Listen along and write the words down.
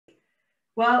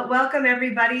Well, welcome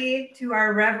everybody to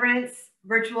our Reverence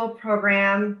virtual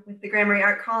program with the Grammar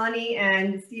Art Colony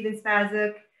and Steven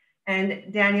Spazuk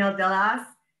and Danielle Delhaes.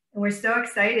 And we're so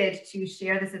excited to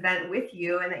share this event with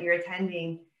you and that you're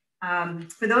attending.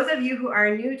 For those of you who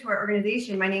are new to our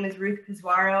organization, my name is Ruth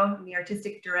Pizzuaro. I'm the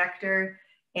artistic director,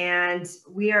 and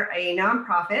we are a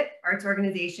nonprofit arts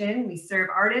organization. We serve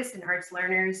artists and arts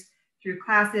learners through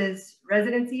classes,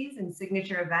 residencies, and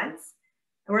signature events.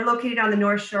 And we're located on the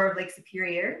North Shore of Lake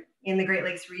Superior in the Great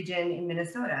Lakes region in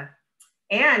Minnesota.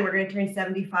 And we're going to turn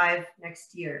 75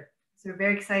 next year. So we're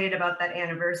very excited about that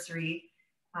anniversary.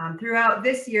 Throughout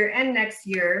this year and next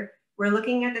year, we're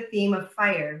looking at the theme of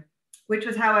fire, which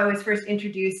was how I was first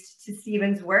introduced to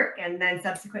Steven's work, and then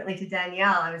subsequently to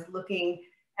Danielle. I was looking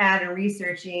at and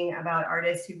researching about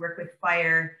artists who work with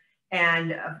fire,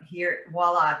 and here,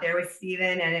 voila, there was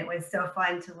Steven, and it was so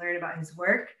fun to learn about his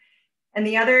work. And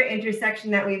the other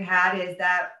intersection that we've had is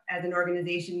that as an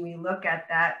organization, we look at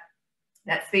that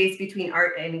space between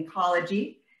art and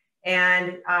ecology,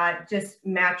 and just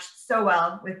matched so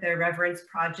well with their Reverence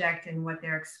project and what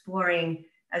they're exploring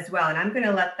as well. And I'm going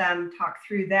to let them talk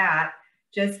through that.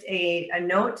 Just a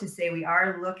note to say we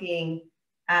are looking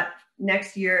at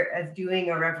next year as doing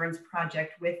a Reverence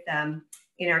project with them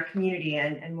in our community,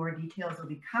 and more details will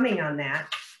be coming on that.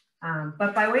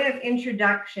 But by way of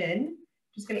introduction,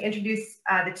 just going to introduce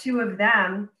the two of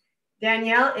them.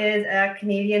 Danielle is a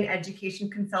Canadian education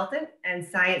consultant and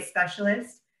science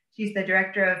specialist. She's the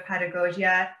director of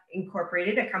Pedagogia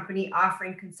Incorporated, a company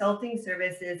offering consulting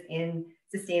services in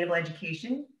sustainable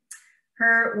education.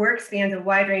 Her work spans a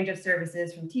wide range of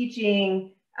services from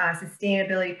teaching,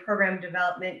 sustainability program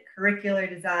development, curricular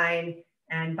design,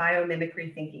 and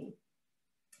biomimicry thinking.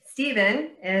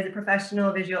 Steven is a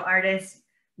professional visual artist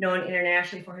known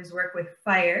internationally for his work with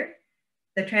fire.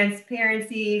 The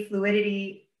transparency,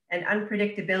 fluidity, and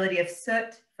unpredictability of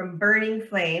soot from burning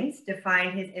flames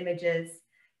define his images,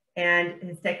 and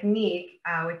his technique,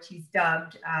 which he's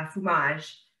dubbed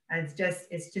Fumage,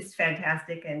 it's just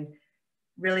fantastic, and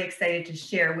really excited to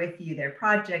share with you their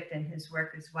project and his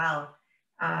work as well.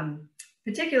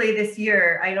 Particularly this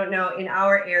year, I don't know, in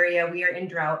our area, we are in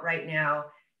drought right now.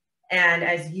 And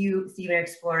as you, Steven, are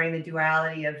exploring the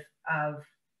duality of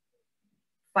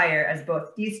fire as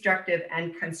both destructive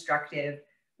and constructive,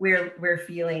 we're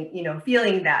feeling,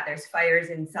 feeling that there's fires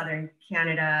in southern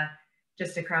Canada,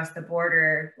 just across the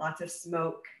border, lots of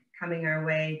smoke coming our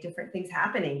way, different things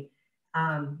happening.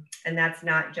 And that's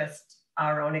not just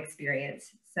our own experience.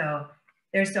 So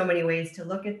there's so many ways to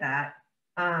look at that.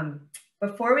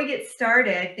 Before we get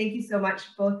started, thank you so much,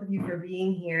 both of you, for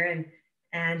being here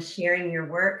and sharing your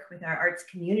work with our arts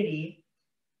community.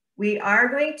 We are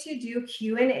going to do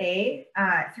Q&A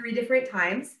 3 different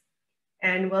times,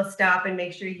 and we'll stop and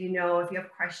make sure if you have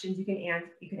questions, you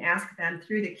can ask them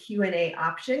through the Q&A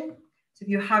option. So if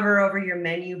you hover over your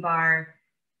menu bar,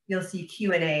 you'll see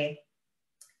Q&A.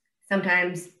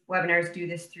 Sometimes webinars do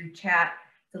this through chat.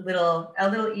 It's a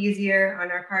little easier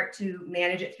on our part to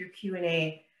manage it through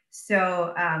Q&A.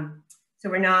 So, so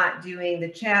we're not doing the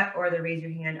chat or the raise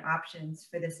your hand options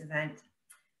for this event.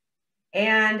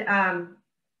 And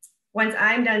once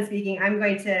I'm done speaking, I'm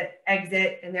going to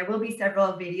exit, and there will be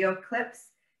several video clips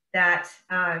that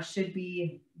should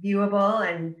be viewable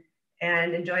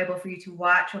and enjoyable for you to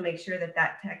watch. We'll make sure that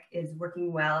tech is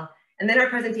working well. And then our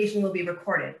presentation will be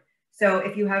recorded. So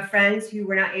if you have friends who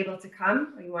were not able to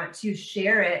come, or you want to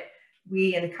share it,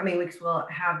 we in the coming weeks will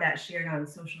have that shared on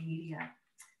social media.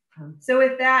 So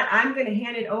with that, I'm going to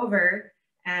hand it over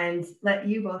and let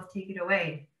you both take it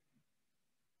away.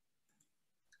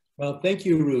 Well, thank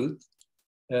you, Ruth.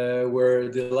 We're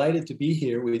delighted to be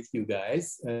here with you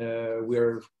guys.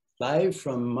 We're live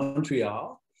from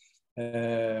Montreal,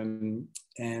 and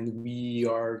we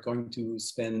are going to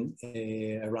spend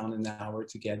around an hour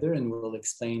together, and we'll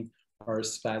explain our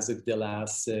Spazuk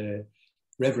Delhaes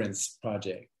Reverence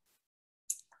project.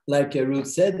 Like Ruth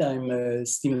said, I'm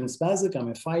Steven Spazuk. I'm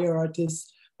a fire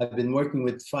artist. I've been working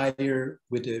with fire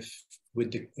with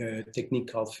the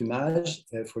technique called Fumage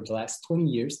for the last 20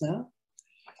 years now.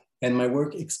 And my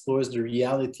work explores the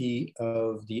reality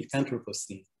of the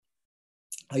Anthropocene.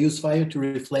 I use fire to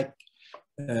reflect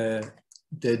the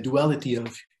duality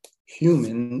of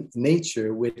human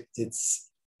nature with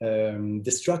its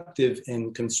destructive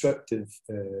and constructive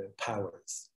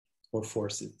powers or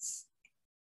forces.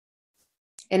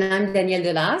 And I'm Danielle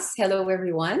Delhaes. Hello,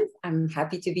 everyone. I'm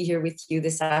happy to be here with you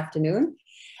this afternoon.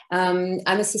 I'm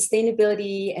a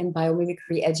sustainability and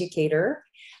biomimicry educator.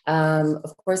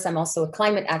 Of course, I'm also a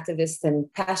climate activist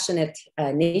and passionate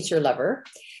nature lover.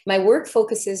 My work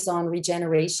focuses on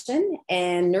regeneration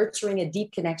and nurturing a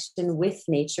deep connection with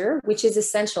nature, which is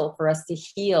essential for us to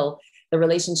heal the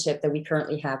relationship that we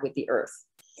currently have with the earth.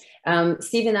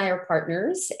 Steve and I are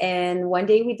partners, and one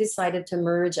day we decided to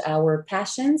merge our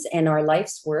passions and our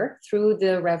life's work through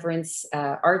the Reverence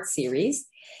art series.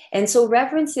 And so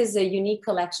Reverence is a unique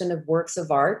collection of works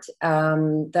of art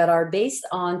that are based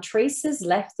on traces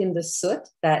left in the soot,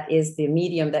 that is the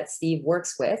medium that Steve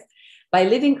works with, by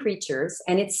living creatures,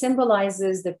 and it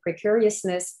symbolizes the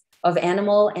precariousness of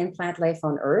animal and plant life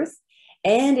on Earth.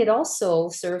 And it also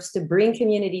serves to bring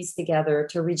communities together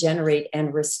to regenerate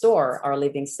and restore our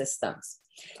living systems.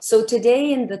 So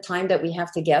today, in the time that we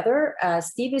have together,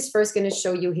 Steve is first going to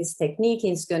show you his technique.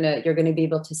 You're going to be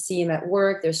able to see him at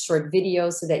work. There's short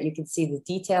videos so that you can see the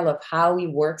detail of how he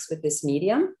works with this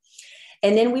medium.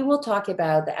 And then we will talk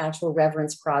about the actual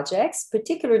Reverence projects,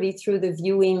 particularly through the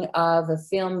viewing of a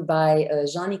film by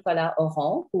Jean-Nicolas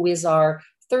Auron, who is our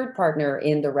third partner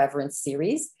in the Reverence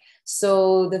series.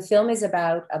 So the film is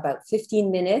about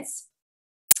 15 minutes,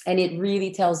 and it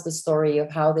really tells the story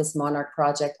of how this Monarch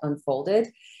project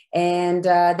unfolded. And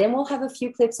then we'll have a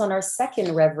few clips on our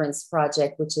second Reverence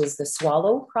project, which is the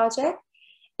Swallow project.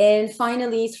 And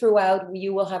finally, throughout,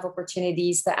 you will have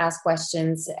opportunities to ask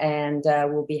questions, and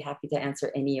we'll be happy to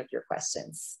answer any of your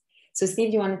questions. So Steve,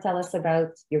 do you want to tell us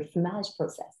about your Fumage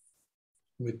process?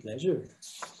 With pleasure.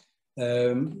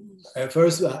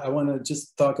 First, I want to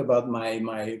just talk about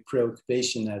my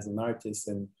preoccupation as an artist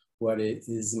and what it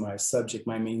is my subject,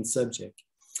 my main subject,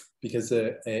 because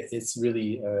it's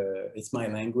really, it's my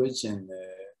language, and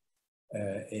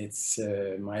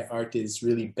my art is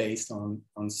really based on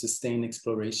sustained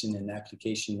exploration and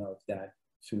application of that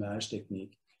Fumage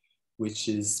technique, which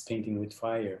is painting with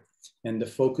fire. And the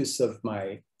focus of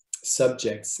my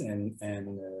subjects and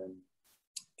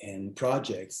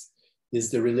projects is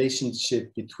the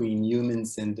relationship between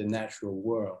humans and the natural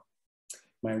world.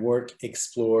 My work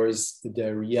explores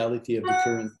the reality of the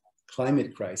current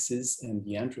climate crisis and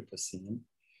the Anthropocene,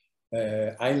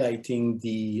 highlighting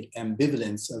the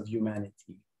ambivalence of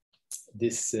humanity.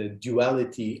 This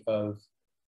duality of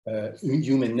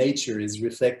human nature is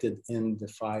reflected in the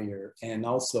fire and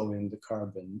also in the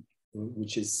carbon,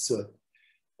 which is soot.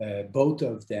 Both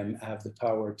of them have the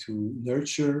power to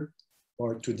nurture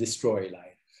or to destroy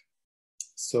life.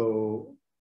 So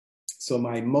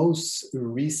my most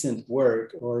recent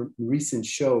work or recent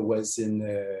show was in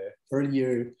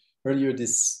earlier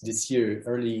this year,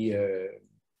 early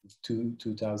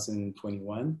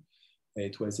 2021.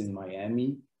 It was in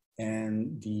Miami,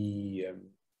 and the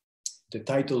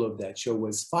title of that show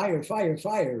was Fire, Fire,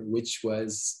 Fire, which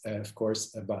was, of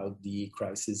course, about the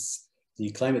crisis, the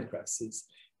climate crisis.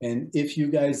 And if you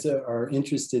guys are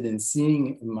interested in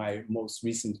seeing my most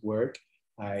recent work,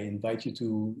 I invite you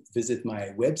to visit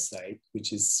my website,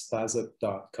 which is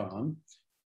spazuk.com.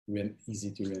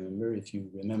 Easy to remember. If you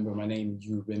remember my name,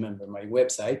 you remember my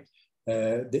website.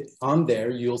 On there,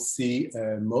 you'll see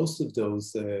most of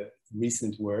those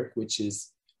recent work, which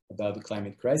is about the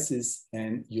climate crisis,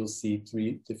 and you'll see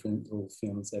 3 different little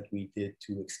films that we did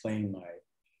to explain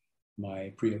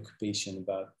my preoccupation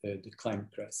about the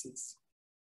climate crisis.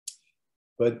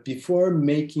 But before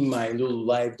making my little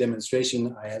live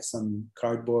demonstration, I have some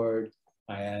cardboard,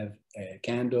 I have a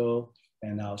candle,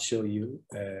 and I'll show you,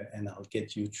 and I'll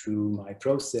get you through my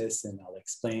process, and I'll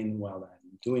explain while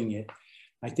I'm doing it.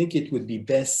 I think it would be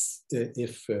best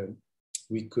if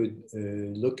we could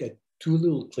look at 2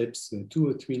 little clips, 2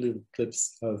 or 3 little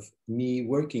clips of me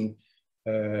working,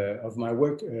 of my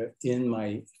work in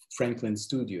my Franklin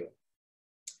studio.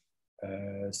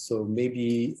 So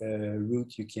maybe,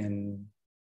 Ruth,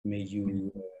 may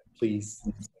you please.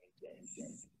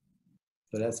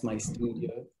 So that's my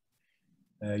studio.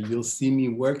 You'll see me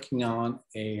working on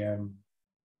a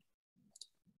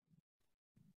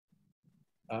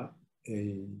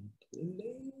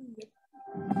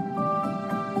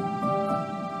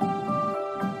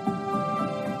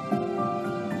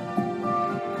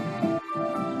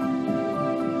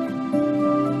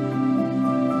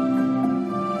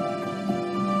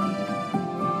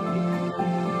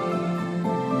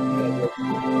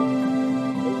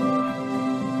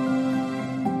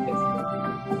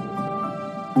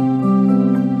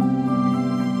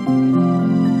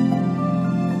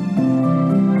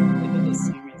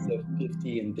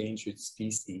endangered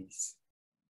species.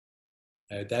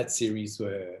 That series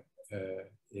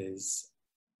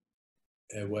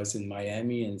was in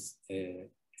Miami,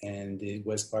 and it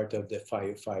was part of the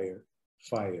Fire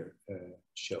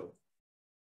show.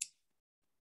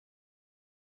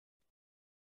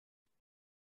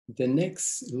 the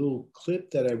next little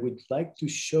clip that I would like to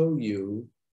show you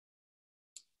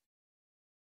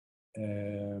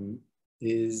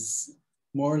is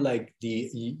more like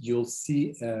you'll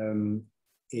see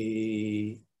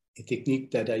a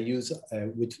technique that I use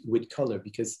with color,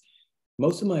 because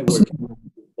most of my work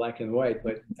is black and white,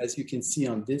 but as you can see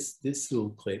on this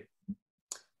little clip,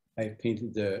 I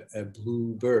painted a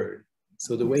blue bird.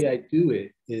 So the way I do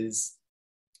it is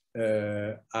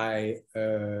I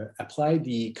apply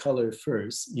the color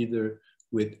first, either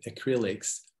with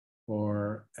acrylics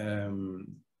or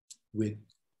with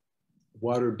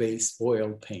water-based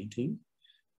oil painting.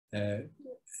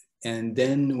 And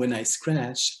then when I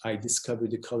scratch, I discover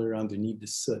the color underneath the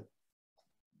soot.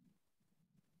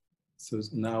 So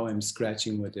now I'm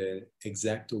scratching with an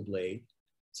X-Acto blade,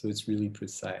 so it's really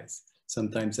precise.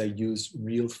 Sometimes I use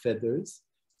real feathers.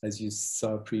 As you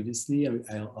saw previously,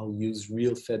 I'll use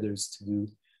real feathers to do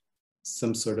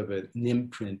some sort of an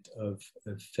imprint of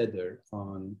a feather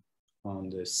on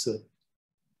the soot.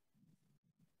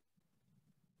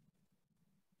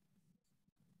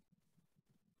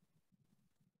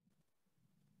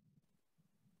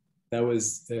 That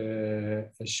was a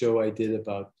show I did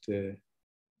about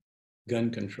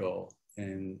gun control,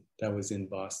 and that was in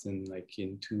Boston, like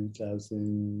in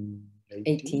 2018,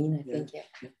 I think,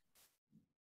 yeah.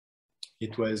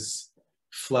 It was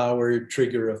Flower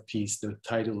Trigger of Peace, the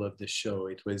title of the show.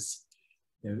 It was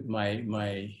my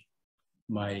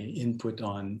input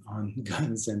on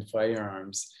guns and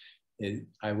firearms.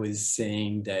 I was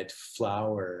saying that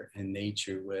flower and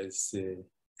nature was the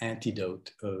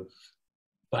antidote of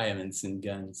violence and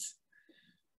guns.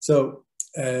 So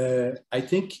I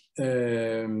think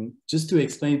just to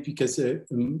explain, because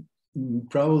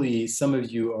probably some of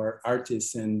you are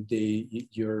artists and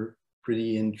you're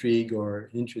pretty intrigued or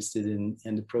interested in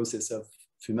the process of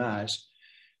fumage,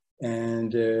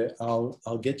 and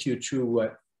I'll get you through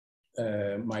what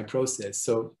my process.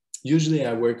 So usually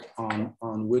I work on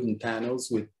wooden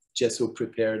panels with gesso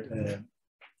prepared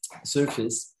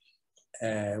surface,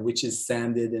 which is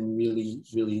sanded and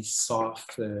really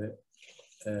soft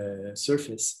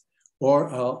surface, or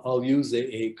I'll use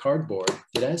a cardboard.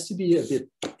 It has to be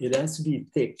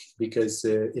thick, because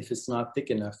if it's not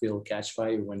thick enough, it'll catch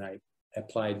fire when I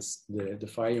apply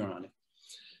the fire on it.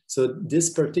 So this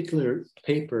particular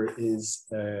paper is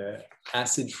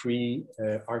acid-free,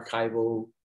 archival,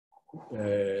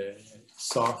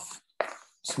 soft,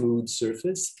 smooth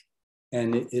surface.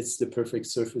 And it's the perfect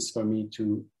surface for me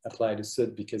to apply the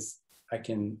soot, because I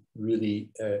can really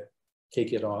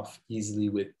take it off easily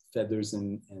with feathers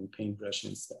and paintbrush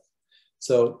and stuff.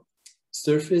 So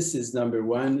surface is number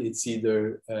one. It's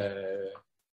either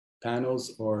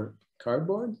panels or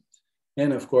cardboard.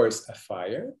 And of course, a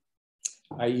fire.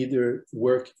 I either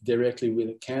work directly with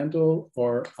a candle,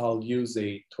 or I'll use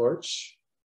a torch,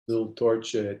 little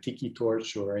torch, a tiki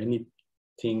torch, or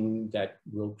anything that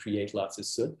will create lots of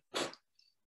soot.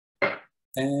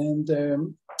 And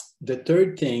the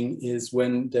third thing is,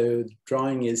 when the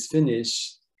drawing is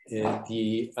finished,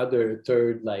 the other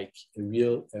third, like a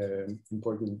real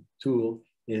important tool,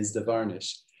 is the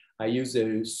varnish. I use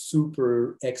a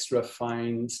super extra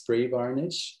fine spray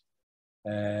varnish,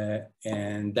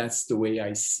 and that's the way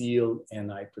I seal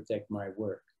and I protect my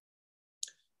work.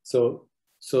 So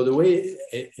the way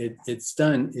it's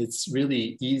done, it's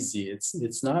really easy.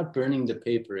 It's not burning the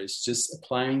paper. It's just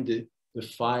applying the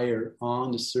fire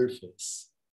on the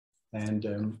surface.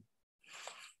 And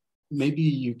maybe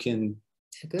you can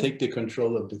take the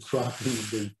control of the cropping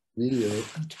of the video,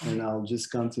 and I'll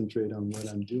just concentrate on what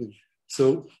I'm doing.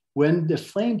 So when the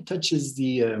flame touches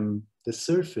the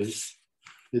surface,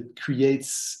 it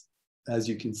creates, as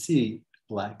you can see,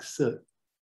 black soot,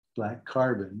 black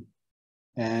carbon.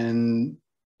 And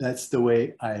that's the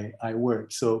way I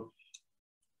work. So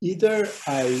either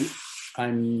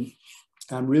I'm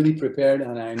really prepared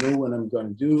and I know what I'm going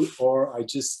to do, or I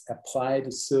just apply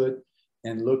the soot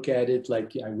and look at it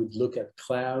like I would look at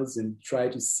clouds and try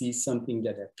to see something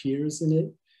that appears in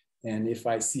it. And if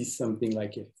I see something,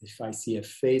 like if I see a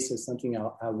face or something,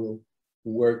 I will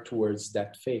work towards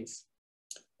that face.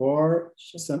 Or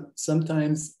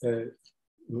sometimes,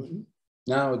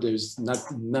 now there's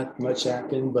not much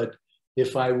happen, but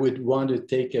if I would want to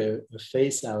take a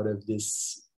face out of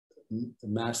this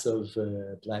mass of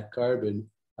black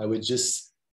carbon, I would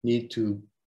just need to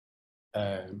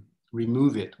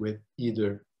remove it with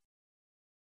either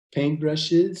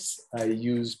paintbrushes. I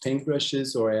use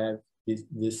paintbrushes, or I have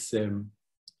this,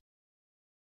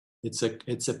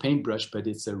 it's a paintbrush, but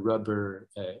it's a rubber,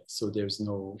 so there's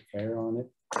no air on it.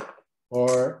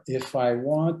 Or if I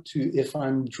want to, if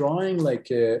I'm drawing like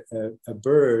a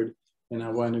bird, and I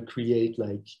want to create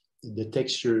like the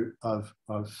texture of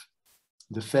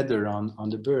the feather on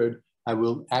the bird, I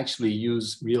will actually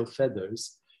use real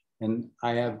feathers. And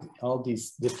I have all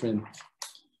these different,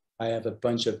 I have a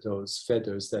bunch of those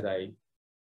feathers that I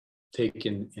take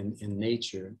in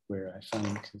nature, where I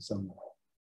find some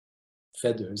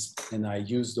feathers, and I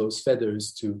use those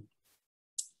feathers to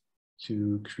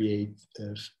create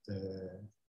a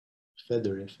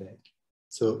feather effect.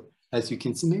 So as you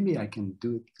can see, maybe I can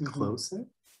do it closer.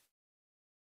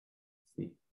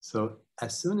 See? So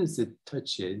as soon as it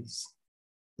touches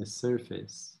the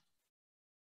surface,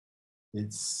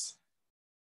 it's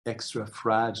extra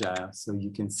fragile. So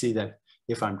you can see that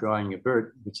if I'm drawing a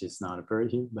bird, which is not a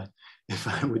bird here, but if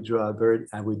I would draw a bird,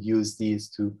 I would use these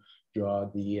to draw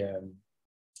the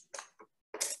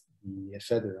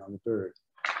feather on the bird.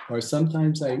 Or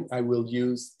sometimes I will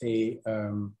use a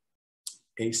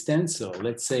stencil.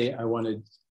 Let's say I want to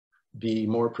be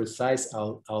more precise.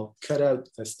 I'll cut out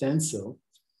a stencil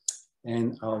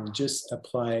and I'll just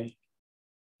apply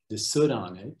the soot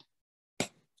on it.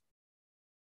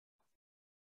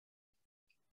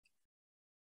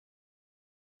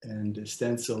 And the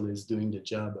stencil is doing the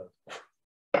job of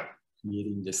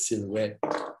creating the silhouette.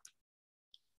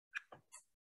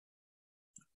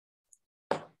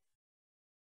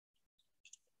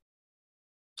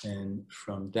 And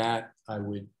from that, I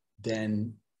would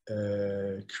then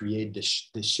create the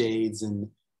shades, and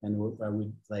I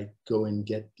would like go and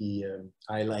get the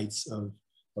highlights of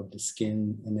the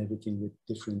skin and everything with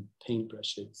different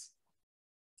paintbrushes.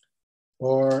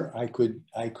 Or I could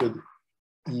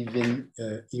even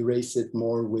erase it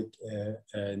more with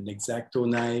an X-Acto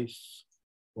knife,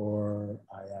 or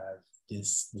I have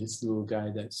this little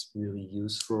guy that's really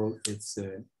useful. It's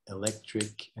an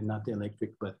electric, and not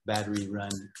electric, but battery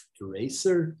run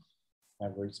eraser.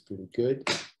 That works pretty good.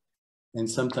 And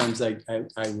sometimes I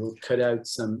will cut out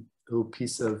some little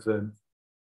piece of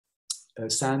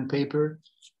sandpaper,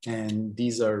 and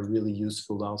these are really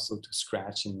useful also to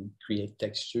scratch and create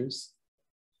textures.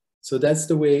 So that's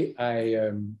the way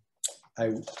I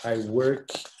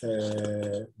work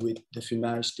with the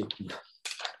Fumage technique.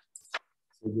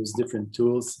 So there's different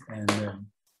tools, and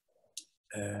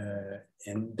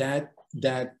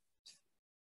that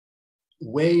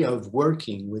way of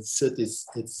working with soot is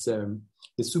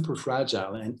super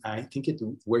fragile, and I think it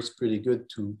works pretty good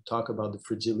to talk about the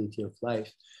fragility of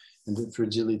life and the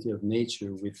fragility of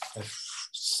nature with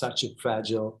such a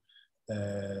fragile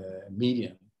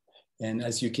medium. And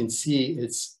as you can see,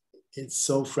 it's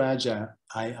so fragile.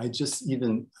 I just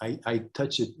I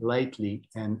touch it lightly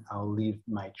and I'll leave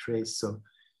my trace. So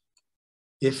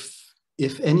if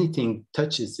anything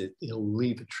touches it, it'll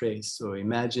leave a trace. So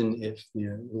imagine if a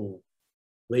little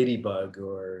ladybug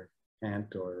or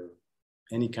ant or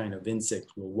any kind of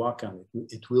insect will walk on it,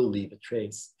 it will leave a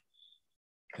trace.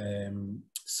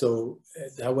 So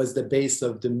that was the base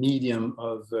of the medium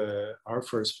of our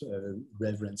first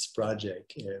Reverence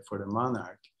project for the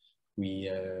monarch. We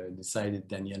decided,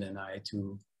 Danielle and I,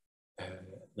 to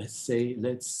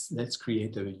let's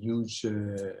create a huge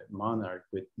monarch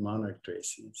with monarch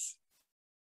traces,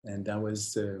 and that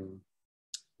was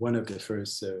one of the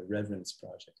first Reverence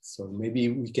projects. So maybe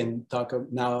we can talk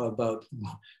now about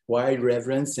why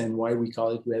Reverence and why we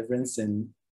call it Reverence, and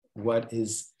what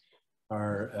is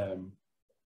our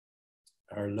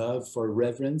love for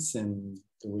reverence and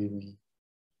the way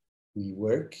we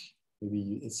work.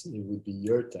 Maybe it would be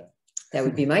your turn. That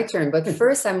would be my turn. But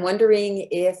first, I'm wondering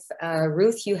if,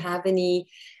 Ruth, you have any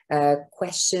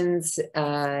questions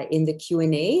in the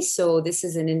Q&A. So this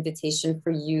is an invitation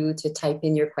for you to type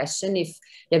in your question. If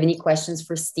you have any questions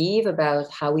for Steve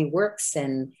about how he works,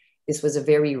 and this was a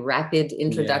very rapid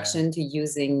introduction to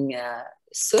using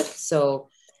soot. So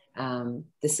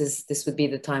this would be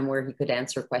the time where he could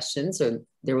answer questions, or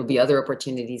there will be other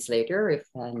opportunities later if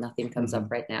nothing comes up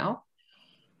right now.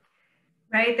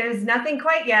 Right, there's nothing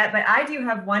quite yet, but I do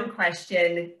have one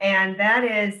question, and that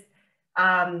is,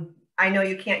 I know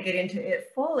you can't get into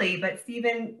it fully, but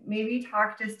Steven, maybe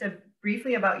talk just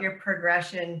briefly about your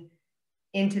progression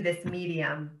into this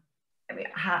medium. I mean,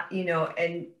 how,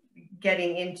 and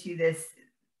getting into this,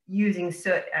 using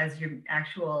soot as your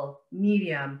actual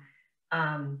medium.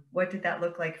 What did that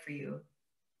look like for you?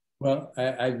 Well,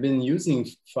 I've been using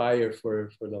fire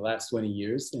for the last 20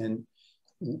 years, and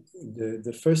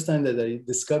the first time that I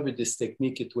discovered this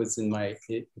technique, it was in a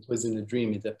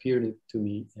dream. It appeared to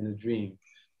me in a dream.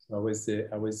 So I was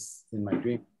in my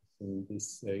dream in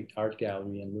this art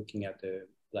gallery and looking at the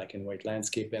black and white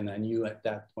landscape, and I knew at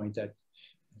that point that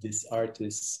this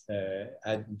artist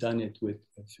had done it with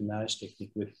a Fumage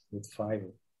technique with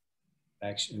fire.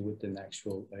 actually with an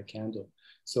actual candle.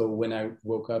 So when I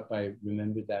woke up, I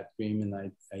remembered that dream,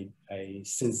 and I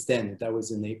since then, that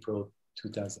was in April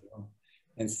 2001,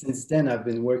 and since then I've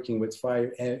been working with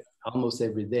fire almost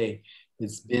every day.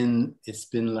 It's been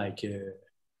like a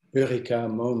eureka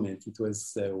moment. It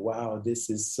was wow, this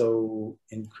is so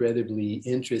incredibly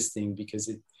interesting because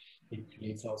it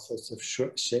creates all sorts of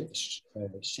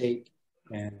shape.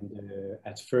 And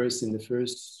at first, in the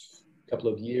first couple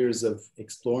of years of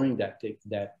exploring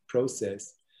that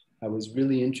process, I was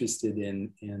really interested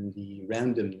in the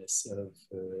randomness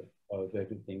of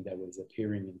everything that was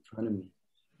appearing in front of me.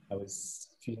 I was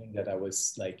feeling that I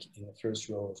was like in the first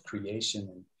row of creation,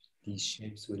 and these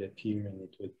shapes would appear, and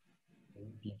it would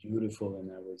be beautiful,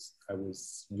 and I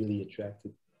was really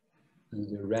attracted to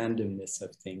the randomness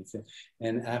of things.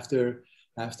 And after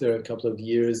a couple of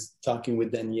years talking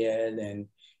with Danielle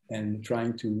and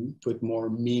trying to put more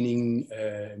meaningful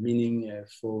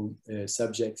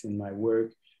subjects in my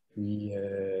work, we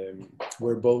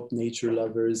were both nature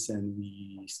lovers, and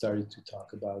we started to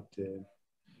talk about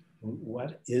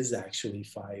what is actually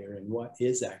fire and what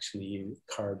is actually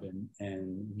carbon,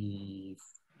 and we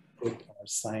put our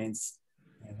science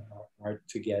and our art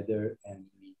together, and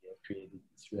we created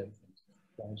this Reverence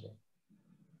project.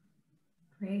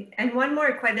 Great. And one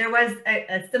more question. There was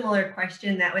a similar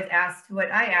question that was asked to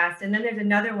what I asked, and then there's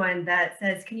another one that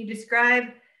says, can you describe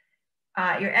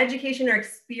your education or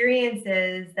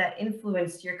experiences that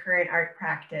influenced your current art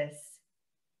practice?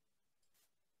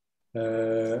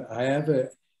 I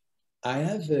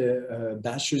have a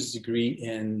bachelor's degree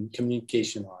in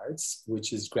communication arts,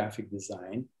 which is graphic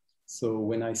design. So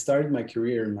when I started my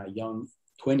career in my young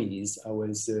 20s, I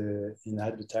was in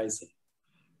advertising.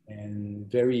 And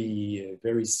very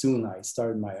soon I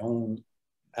started my own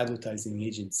advertising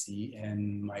agency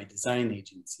and my design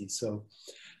agency. So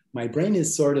my brain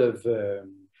is sort of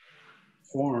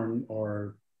formed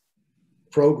or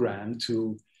programmed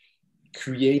to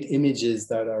create images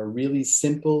that are really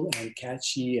simple and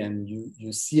catchy, and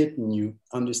you see it and you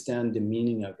understand the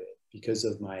meaning of it because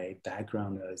of my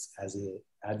background as an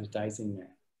advertising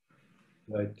man.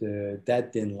 But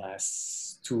that didn't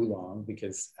last too long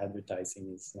because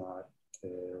advertising is not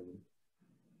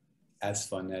as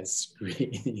fun as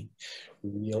creating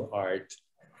real art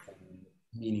and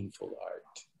meaningful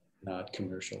art, not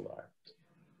commercial art.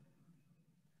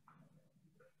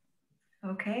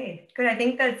 Okay, good. I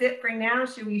think that's it for now.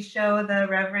 Should we show the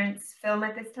Reverence film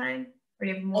at this time? Or do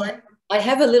you have more? I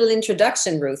have a little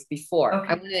introduction, Ruth, before.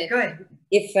 Okay, good.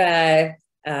 If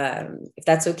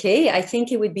that's okay, I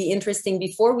think it would be interesting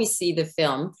before we see the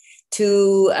film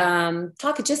to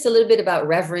talk just a little bit about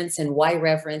Reverence and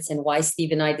why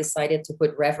Steve and I decided to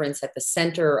put Reverence at the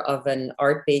center of an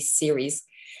art-based series.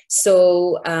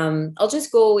 So I'll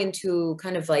just go into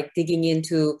kind of like digging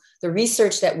into the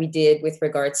research that we did with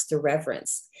regards to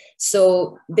Reverence.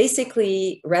 So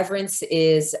basically, Reverence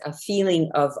is a feeling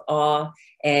of awe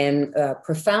and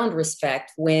profound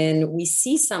respect when we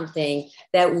see something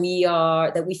that we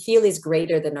feel is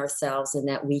greater than ourselves and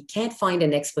that we can't find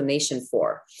an explanation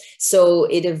for. So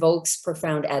it evokes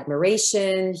profound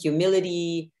admiration,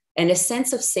 humility, and a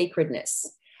sense of sacredness.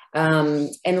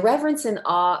 And reverence and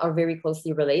awe are very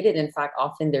closely related. In fact,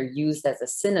 often they're used as a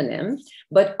synonym,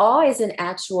 but awe is an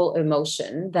actual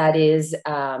emotion that is,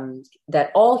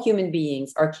 that all human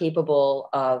beings are capable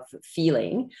of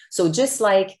feeling. So just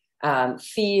like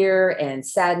fear and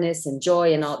sadness and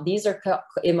joy and all, these are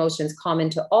emotions common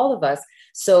to all of us.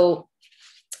 So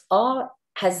awe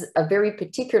has a very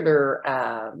particular,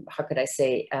 how could I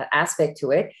say, aspect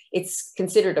to it. It's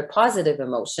considered a positive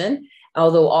emotion,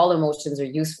 although all emotions are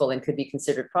useful and could be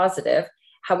considered positive.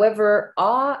 However,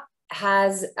 awe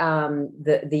has is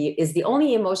the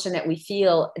only emotion that we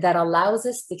feel that allows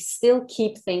us to still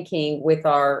keep thinking with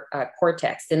our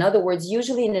cortex. In other words,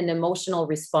 usually in an emotional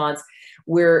response,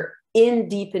 we're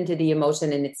deep into the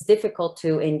emotion and it's difficult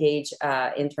to engage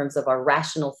in terms of our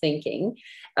rational thinking.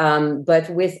 But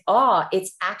with awe,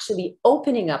 it's actually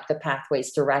opening up the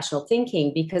pathways to rational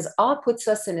thinking, because awe puts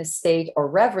us in a state, or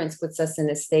reverence puts us in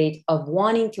a state of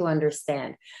wanting to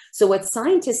understand. So what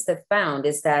scientists have found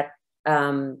is that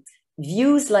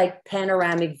views like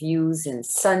panoramic views and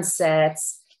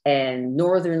sunsets and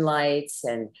northern lights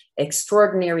and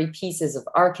extraordinary pieces of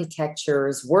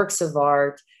architectures, works of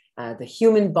art, the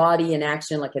human body in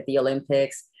action, like at the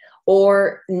Olympics,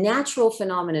 or natural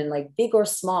phenomenon like big or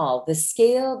small, the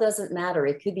scale doesn't matter.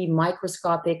 It could be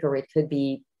microscopic or it could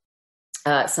be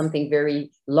something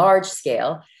very large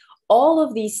scale. All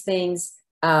of these things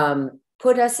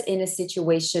put us in a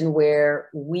situation where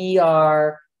we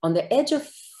are on the edge of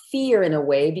fear in a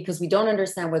way because we don't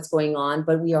understand what's going on,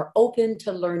 but we are open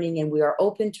to learning and we are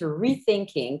open to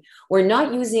rethinking. We're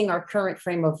not using our current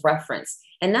frame of reference.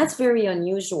 And that's very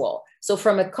unusual. So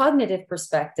from a cognitive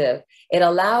perspective, it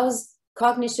allows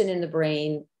cognition in the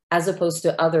brain as opposed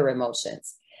to other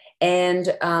emotions. And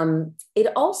it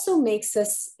also makes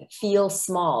us feel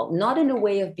small, not in a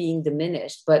way of being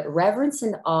diminished, but reverence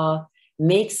and awe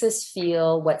makes us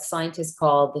feel what scientists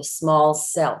call the small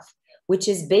self, which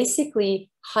is basically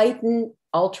heightened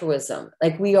altruism.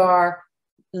 Like we are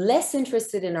less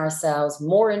interested in ourselves,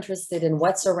 more interested in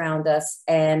what's around us.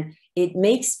 And it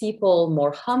makes people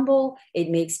more humble. It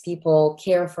makes people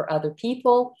care for other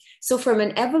people. So from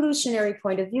an evolutionary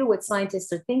point of view, what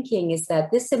scientists are thinking is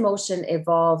that this emotion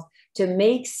evolved to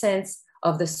make sense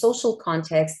of the social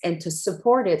context and to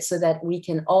support it so that we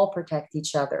can all protect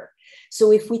each other.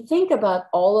 So if we think about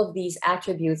all of these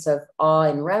attributes of awe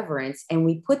and reverence, and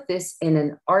we put this in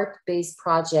an art-based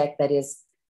project that is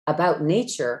about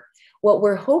nature, what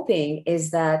we're hoping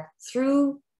is that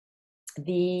through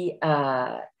the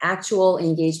actual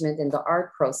engagement in the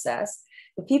art process,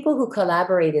 the people who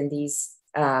collaborate in these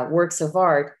works of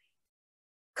art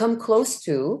come close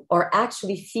to or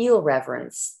actually feel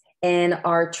reverence and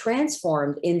are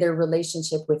transformed in their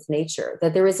relationship with nature,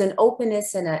 that there is an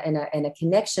openness and a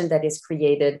connection that is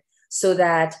created so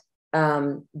that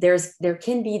there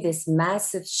can be this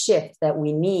massive shift that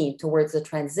we need towards a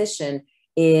transition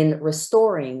in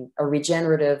restoring a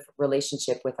regenerative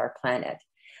relationship with our planet.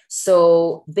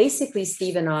 So basically,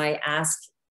 Steve and I asked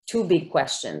two big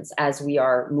questions as we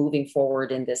are moving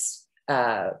forward in this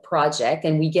project,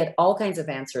 and we get all kinds of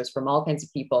answers from all kinds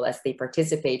of people as they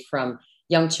participate, from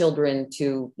young children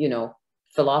to, you know,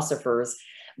 philosophers.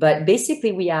 But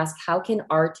basically we ask, how can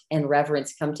art and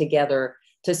reverence come together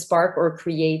to spark or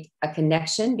create a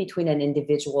connection between an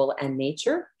individual and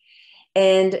nature?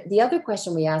 And the other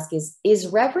question we ask is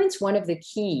reverence one of the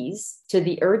keys to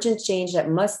the urgent change that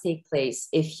must take place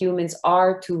if humans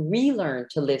are to relearn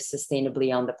to live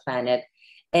sustainably on the planet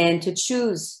and to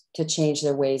choose to change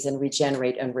their ways and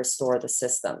regenerate and restore the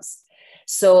systems?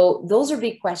 So those are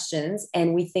big questions.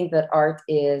 And we think that art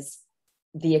is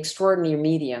the extraordinary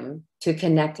medium to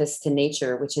connect us to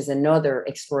nature, which is another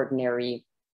extraordinary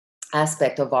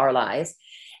aspect of our lives.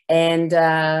 And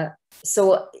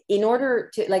so in order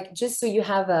to, like, just so you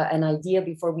have an idea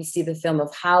before we see the film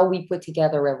of how we put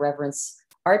together a Reverence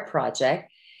art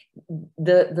project,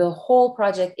 the whole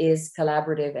project is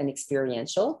collaborative and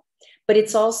experiential, but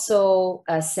it's also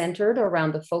centered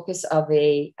around the focus of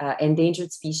a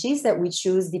endangered species that we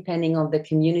choose depending on the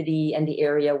community and the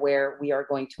area where we are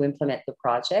going to implement the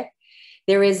project.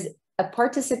 There is a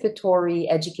participatory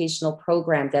educational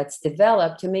program that's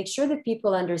developed to make sure that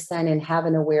people understand and have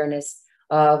an awareness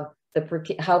of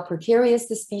how precarious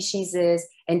the species is,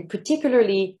 and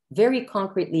particularly, very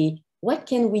concretely, what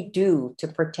can we do to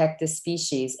protect the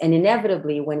species? And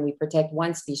inevitably, when we protect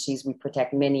one species, we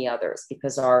protect many others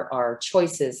because our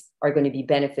choices are going to be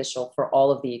beneficial for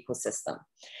all of the ecosystem.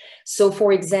 So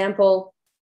for example,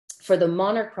 for the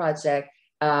Monarch project,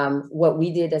 what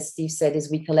we did, as Steve said,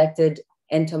 is we collected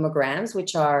entomograms,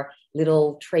 which are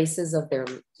little traces of their,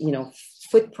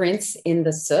 footprints in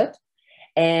the soot.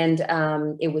 And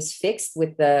it was fixed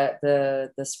with the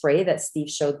spray that Steve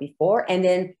showed before. And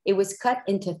then it was cut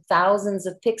into thousands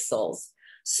of pixels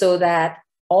so that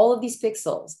all of these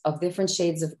pixels of different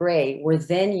shades of gray were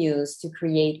then used to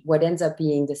create what ends up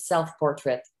being the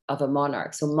self-portrait of a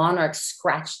monarch. So monarchs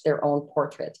scratched their own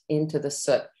portrait into the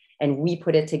soot, and we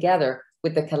put it together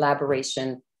with the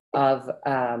collaboration of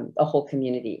a whole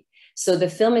community. So the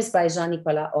film is by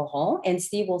Jean-Nicolas Auron, and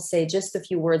Steve will say just a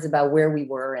few words about where we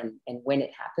were and when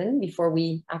it happened before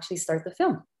we actually start the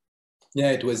film.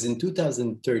 Yeah, it was in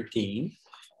 2013,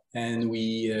 and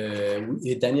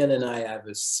Danielle and I have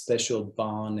a special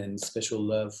bond and special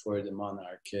love for the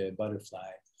monarch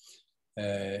butterfly.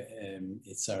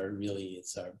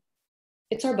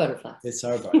 It's our butterfly. It's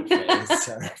our butterfly. It's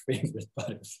our favorite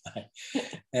butterfly.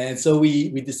 And so we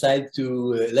decided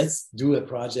to let's do a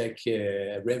project,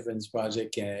 a Reverence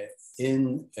project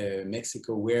in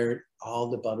Mexico, where all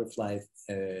the butterflies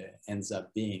ends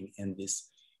up being in this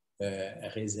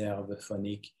réserve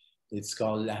faunique. It's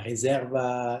called La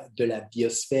Reserva de la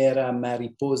Biosfera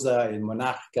Mariposa y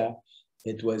Monarca.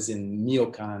 It was in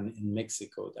Michoacán in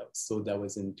Mexico. That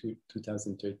was in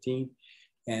 2013.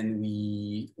 And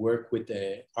we work with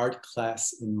the art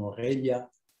class in Morelia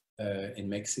in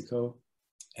Mexico.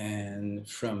 And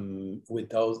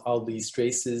with all these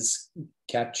traces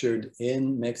captured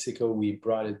in Mexico, we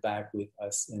brought it back with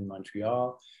us in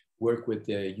Montreal, work with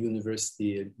the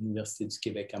Université du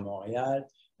Québec à Montréal,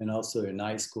 and also an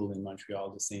high school in Montreal,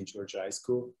 the St. George High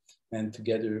School. And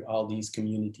together, all these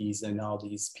communities and all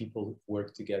these people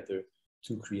work together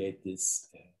to create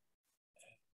this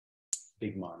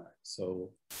big monarch. So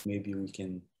maybe we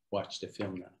can watch the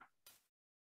film now.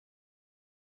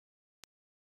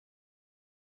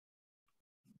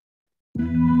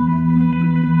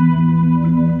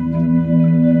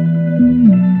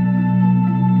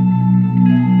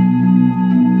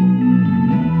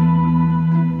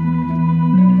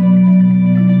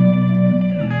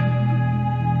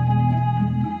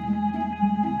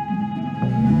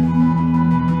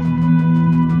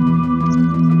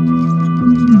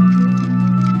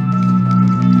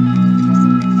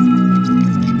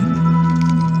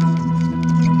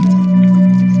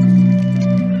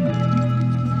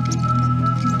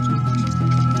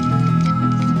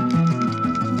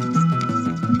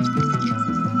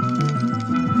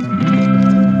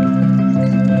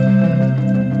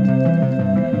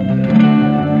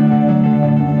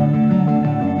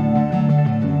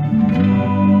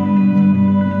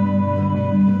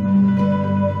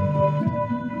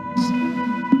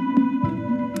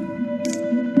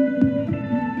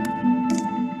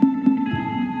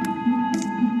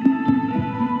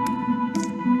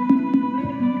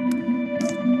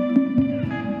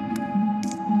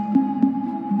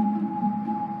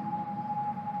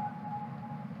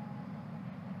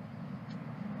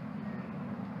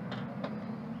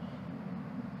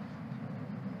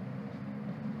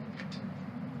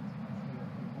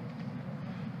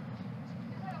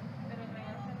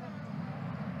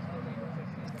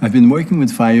 I've been working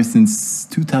with fire since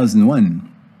 2001,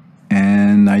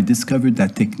 and I discovered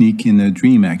that technique in a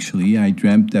dream, actually. I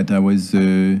dreamt that I was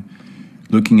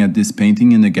looking at this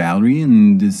painting in a gallery,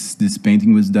 and this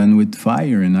painting was done with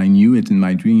fire, and I knew it in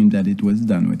my dream that it was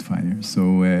done with fire.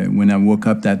 So when I woke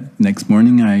up that next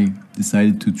morning, I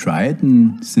decided to try it,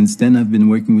 and since then I've been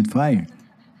working with fire.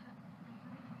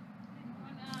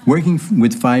 Working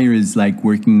with fire is like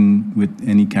working with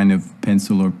any kind of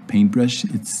pencil or paintbrush.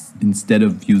 It's instead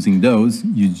of using those,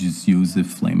 you just use the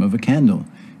flame of a candle.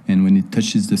 And when it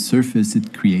touches the surface,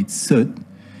 it creates soot.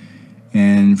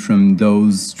 And from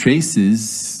those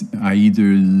traces, I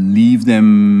either leave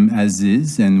them as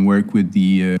is and work with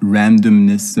the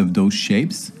randomness of those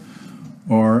shapes,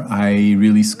 or I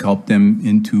really sculpt them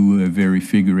into a very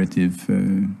figurative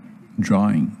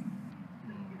drawing.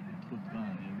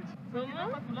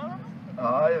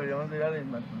 Ay, deberíamos ir a la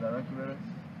Inmaculada, ¿qué verás?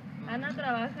 Ana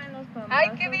trabaja en los famosos. ¡Ay,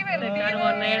 qué divertido! De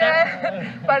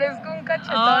carbonera. Parezco un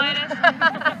cachetón.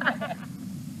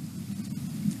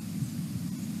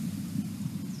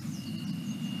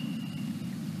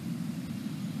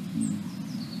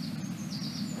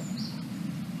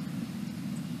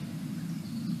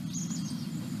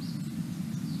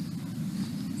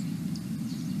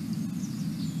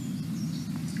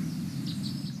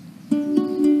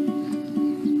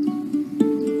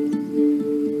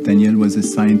 Danielle was a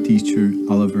science teacher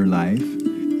all of her life.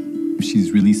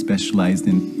 She's really specialized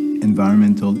in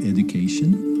environmental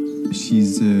education.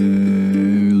 She's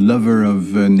a lover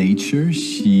of nature.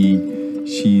 She's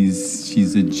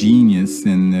a genius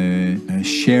in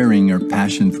sharing her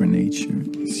passion for nature.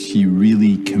 She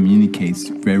really communicates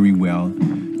very well,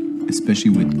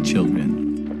 especially with children.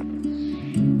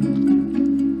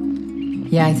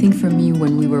 Yeah, I think for me,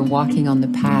 when we were walking on the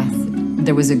path,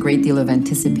 there was a great deal of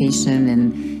anticipation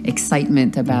and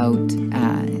excitement about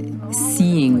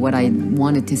seeing what I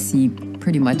wanted to see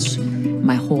pretty much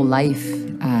my whole life,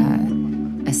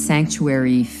 a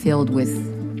sanctuary filled with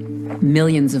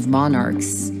millions of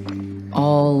monarchs,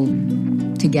 all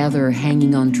together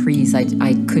hanging on trees.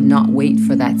 I could not wait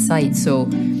for that sight. So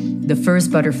the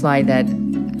first butterfly that,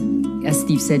 as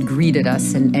Steve said, greeted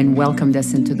us and welcomed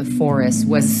us into the forest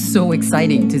was so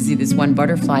exciting to see this one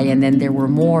butterfly. And then there were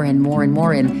more and more and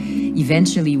more. And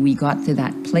eventually we got to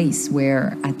that place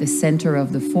where at the center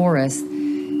of the forest,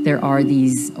 there are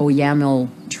these oyamel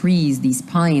trees, these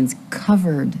pines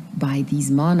covered by these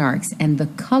monarchs. And the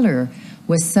color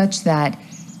was such that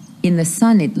in the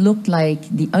sun, it looked like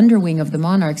the underwing of the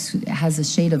monarchs has a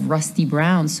shade of rusty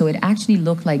brown. So it actually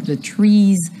looked like the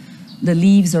trees, the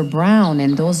leaves are brown,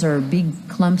 and those are big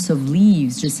clumps of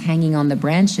leaves just hanging on the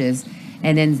branches.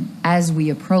 And then as we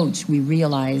approached, we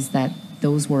realized that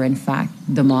those were in fact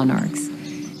the monarchs.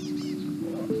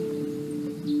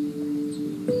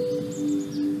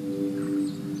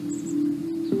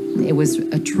 It was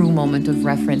a true moment of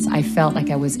reference. I felt like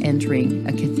I was entering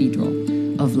a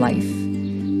cathedral of life,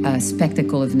 a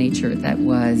spectacle of nature that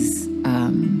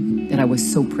I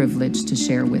was so privileged to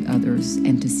share with others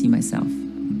and to see myself.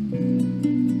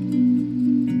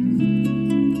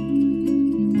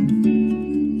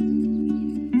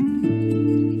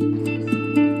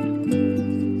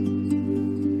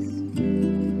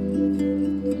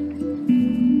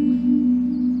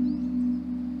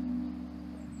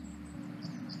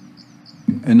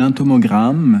 an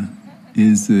entomogram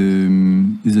is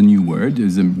a new word.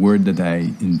 Is a word that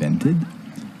I invented,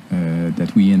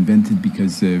 that we invented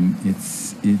because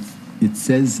it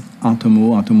says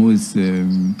entomo. Entomo is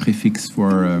prefix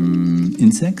for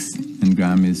insects, and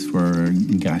gram is for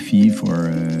graphie,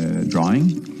 for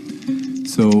drawing.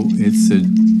 So it's a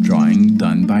drawing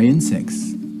done by insects.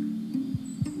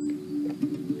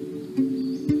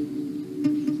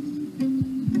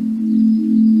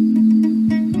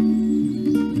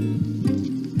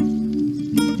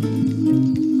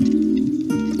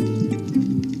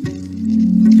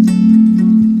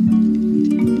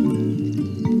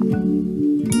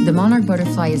 The monarch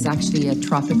butterfly is actually a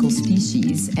tropical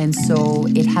species, and so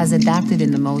it has adapted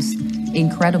in the most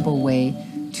incredible way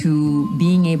to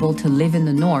being able to live in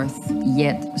the north,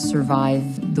 yet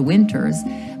survive the winters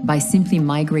by simply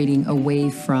migrating away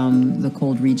from the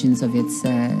cold regions of its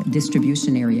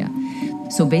distribution area.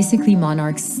 So basically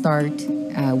monarchs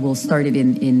will start it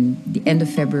in the end of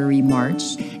February, March,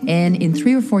 and in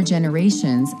 3 or 4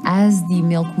 generations, as the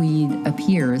milkweed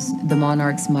appears, the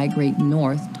monarchs migrate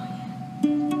north.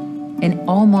 And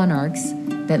all monarchs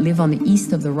that live on the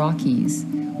east of the Rockies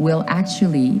will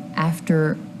actually,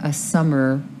 after a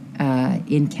summer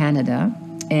in Canada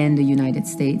and the United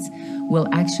States, will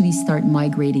actually start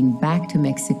migrating back to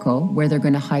Mexico, where they're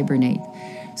going to hibernate.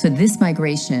 So this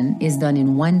migration is done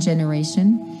in 1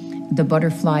 generation. The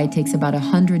butterfly takes about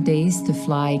 100 days to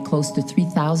fly close to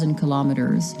 3,000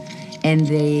 kilometers, and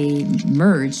they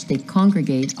merge, they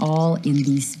congregate all in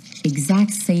these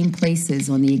exact same places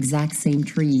on the exact same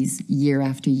trees year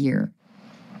after year.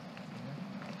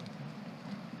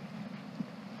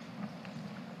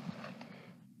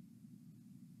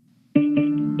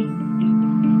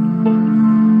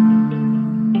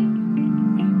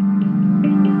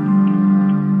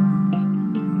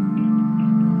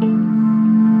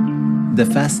 The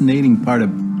fascinating part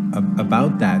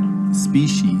about that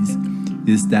species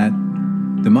is that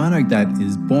the monarch that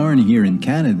is born here in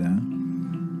Canada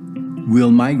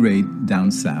will migrate down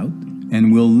south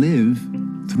and will live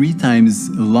 3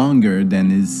 times longer than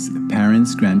his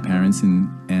parents, grandparents,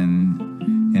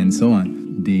 and so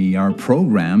on. They are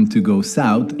programmed to go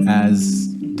south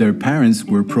as their parents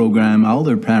were programmed, all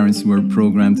their parents were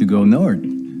programmed to go north.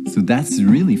 So that's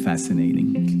really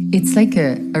fascinating. It's like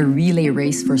a relay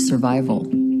race for survival.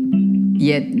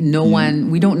 Yet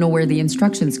we don't know where the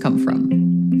instructions come from.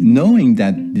 Knowing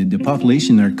that the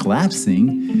population are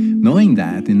collapsing, knowing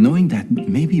that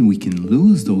maybe we can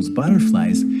lose those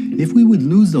butterflies. If we would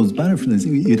lose those butterflies,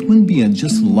 it wouldn't be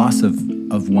just loss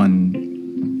of one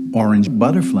orange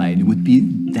butterfly. It would be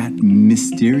that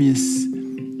mysterious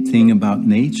thing about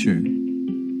nature.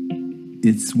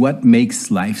 It's what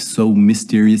makes life so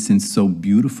mysterious and so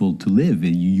beautiful to live.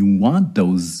 You want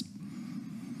those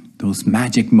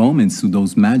magic moments,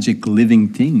 those magic living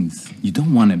things. You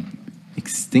don't want to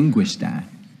extinguish that.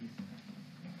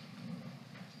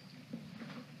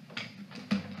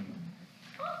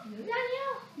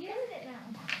 Danielle, you ended it now.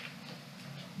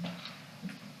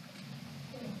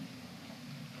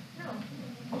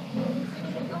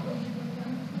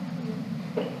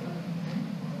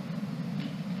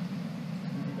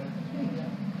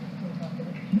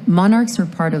 Monarchs are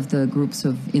part of the groups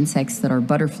of insects that are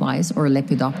butterflies or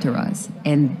lepidopteras,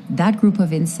 and that group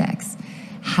of insects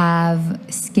have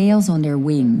scales on their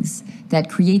wings that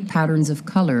create patterns of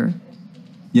color.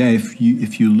 Yeah, if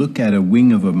you look at a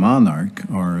wing of a monarch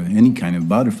or any kind of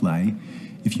butterfly,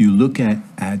 if you look at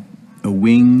a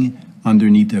wing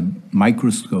underneath a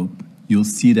microscope, you'll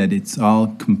see that it's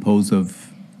all composed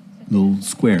of little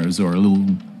squares or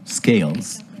little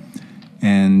scales.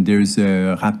 And there's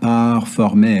a rapport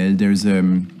formel, there's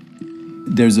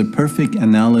a perfect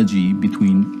analogy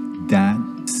between that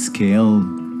scale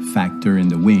factor in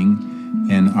the wing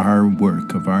and our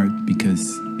work of art,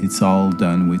 because it's all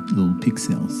done with little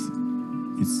pixels.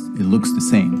 It looks the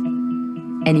same.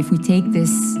 And if we take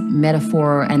this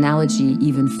metaphor analogy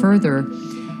even further,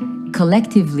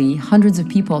 collectively, hundreds of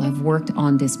people have worked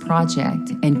on this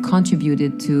project and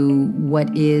contributed to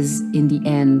what is, in the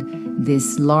end,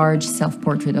 this large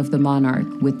self-portrait of the monarch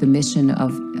with the mission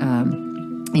of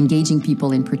engaging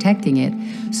people in protecting it.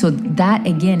 So that,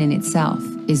 again, in itself,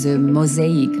 is a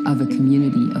mosaic of a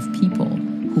community of people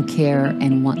who care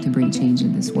and want to bring change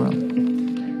in this world.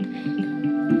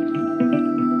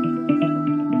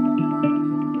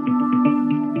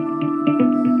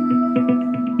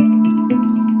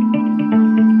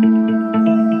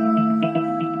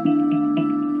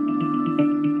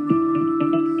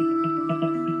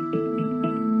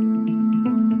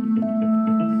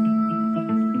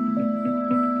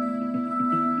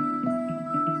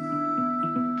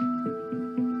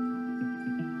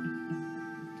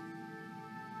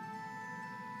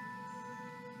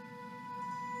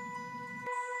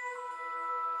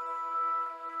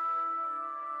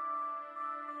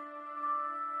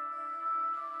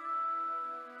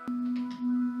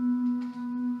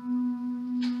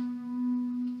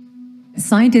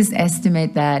 Scientists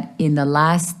estimate that in the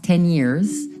last 10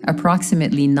 years,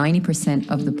 approximately 90%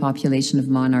 of the population of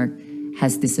monarch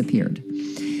has disappeared.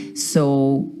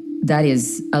 So that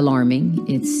is alarming.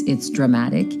 It's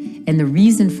dramatic. And the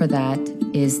reason for that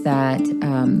is that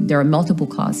there are multiple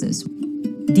causes.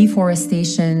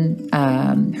 Deforestation,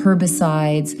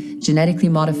 herbicides, genetically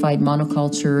modified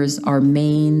monocultures are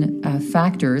main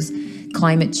factors.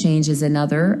 Climate change is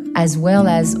another, as well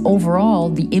as overall,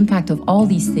 the impact of all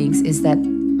these things is that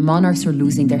monarchs are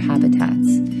losing their habitats.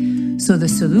 So the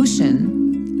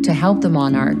solution to help the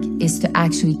monarch is to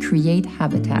actually create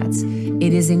habitats.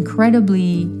 It is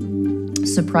incredibly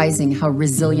surprising how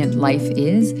resilient life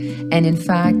is. And in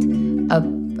fact,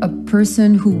 a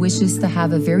person who wishes to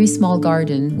have a very small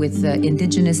garden with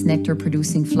indigenous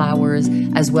nectar-producing flowers,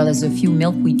 as well as a few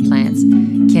milkweed plants,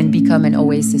 can become an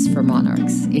oasis for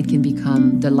monarchs. It can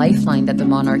become the lifeline that the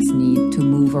monarchs need to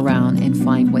move around and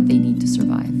find what they need to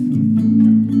survive.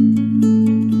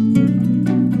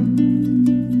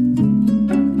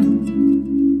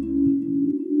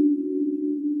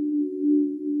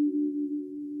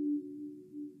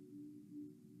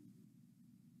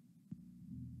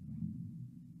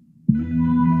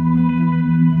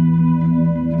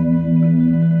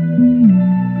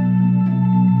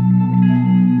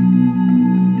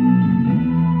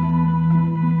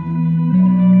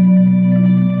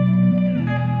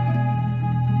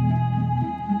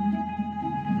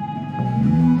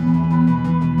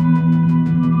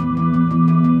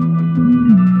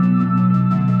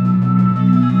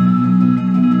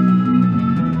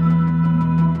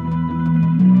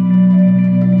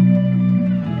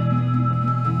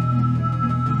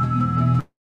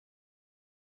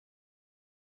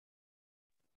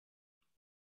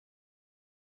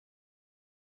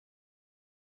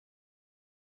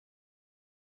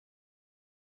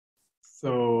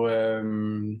 So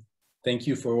thank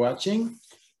you for watching.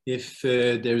 If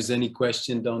there's any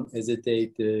question, don't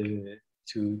hesitate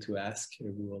to ask.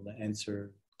 We will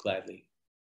answer gladly.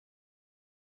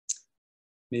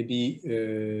 Maybe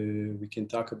we can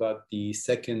talk about the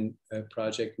second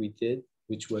project we did,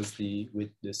 which was with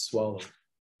the swallow.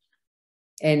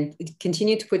 And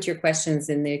continue to put your questions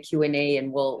in the Q&A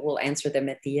and we'll answer them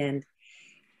at the end.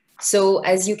 So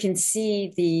as you can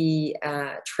see, the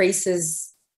traces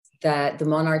that the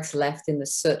monarchs left in the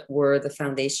soot were the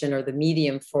foundation or the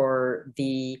medium for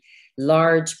the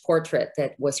large portrait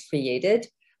that was created.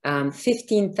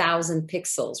 15,000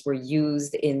 pixels were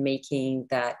used in making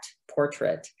that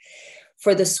portrait.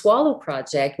 For the swallow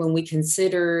project, when we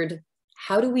considered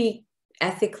how do we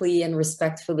ethically and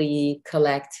respectfully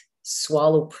collect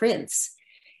swallow prints,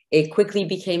 it quickly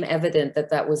became evident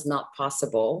that that was not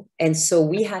possible. And so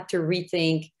we had to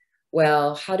rethink,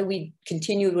 well, how do we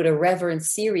continue with a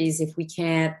Reverence series if we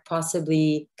can't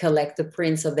possibly collect the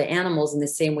prints of the animals in the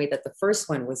same way that the first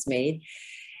one was made?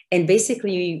 And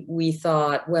basically we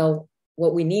thought, well,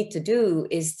 what we need to do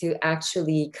is to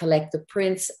actually collect the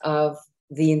prints of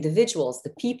the individuals,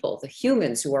 the people, the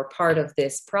humans who are part of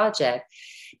this project,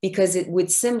 because it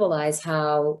would symbolize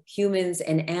how humans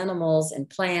and animals and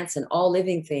plants and all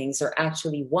living things are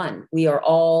actually one. We are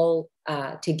all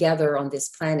together on this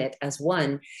planet as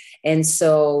one. And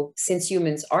so since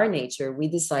humans are nature, we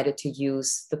decided to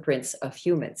use the prints of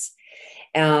humans.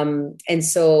 And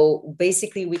so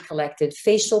basically we collected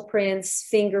facial prints,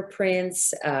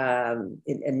 fingerprints,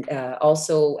 and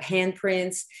also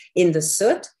handprints in the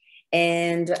soot.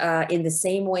 And in the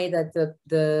same way that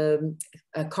the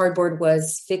cardboard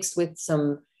was fixed with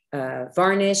some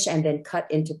varnish and then cut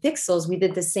into pixels, we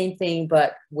did the same thing,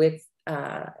 but with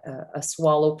a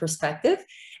swallow perspective.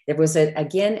 There was,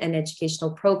 again, an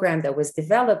educational program that was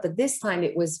developed, but this time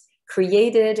it was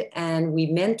created and we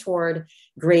mentored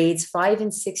grades 5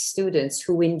 and 6 students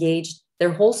who engaged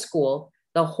their whole school,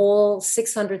 the whole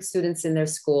 600 students in their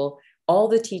school, all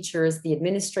the teachers, the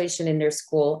administration in their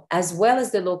school, as well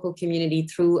as the local community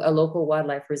through a local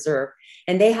wildlife reserve.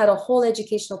 And they had a whole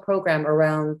educational program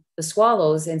around the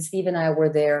swallows, and Steve and I were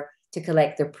there to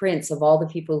collect the prints of all the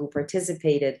people who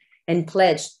participated and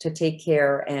pledged to take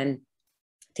care and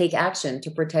take action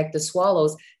to protect the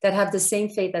swallows that have the same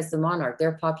fate as the monarch.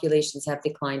 Their populations have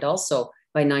declined also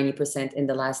by 90% in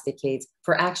the last decades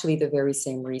for actually the very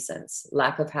same reasons: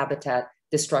 lack of habitat,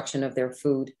 destruction of their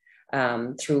food,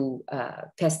 through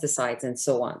pesticides and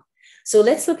so on. So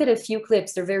let's look at a few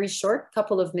clips. They're very short,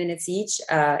 couple of minutes each.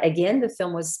 Again, the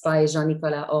film was by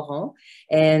Jean-Nicolas Auron,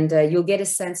 and you'll get a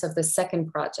sense of the second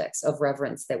projects of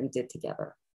Reverence that we did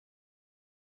together.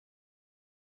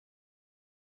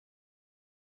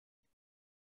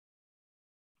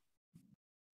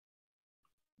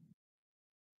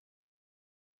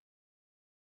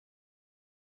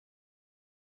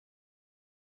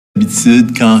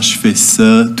 D'habitude, quand je fais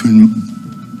ça,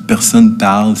 personne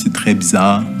parle, c'est très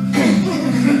bizarre.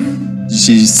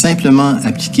 J'ai simplement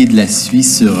appliqué de la suie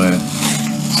sur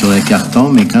le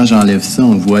carton, mais quand j'enlève ça,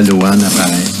 on voit Loane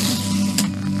apparaître.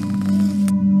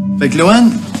 Fait que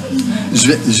Loane,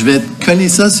 je vais te coller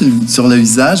ça sur le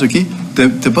visage, OK?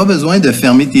 T'as pas besoin de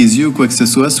fermer tes yeux ou quoi que ce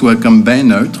soit, sois comme bien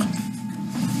neutre.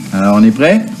 Alors, on est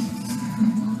prêt?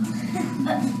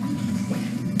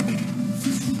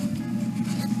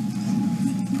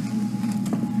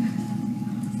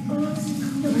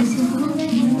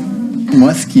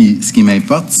 Moi, ce qui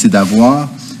m'importe, c'est d'avoir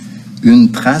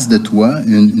une trace de toi,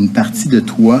 une partie de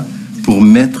toi pour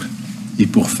mettre et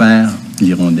pour faire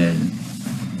l'hirondelle.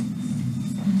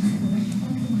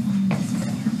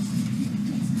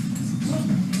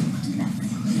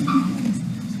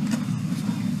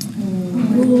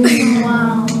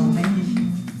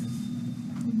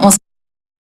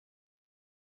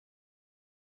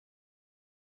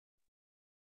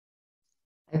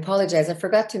 I apologize. I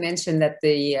forgot to mention that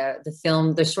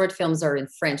the short films are in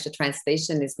French. The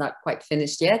translation is not quite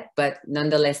finished yet, but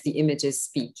nonetheless, the images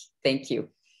speak. Thank you.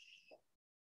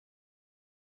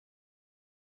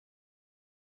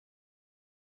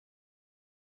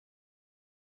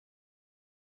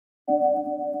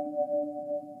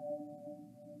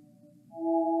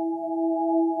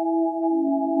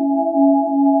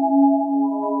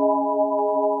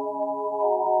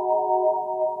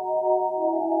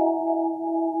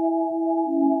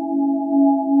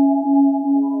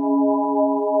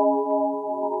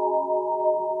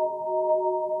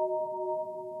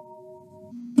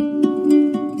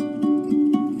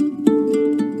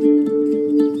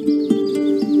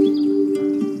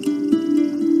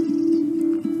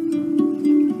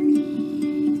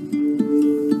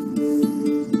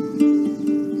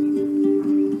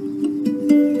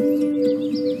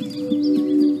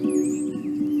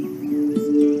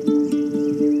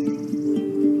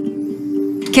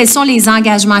 Quels sont les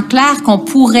engagements clairs qu'on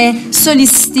pourrait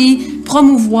solliciter,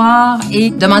 promouvoir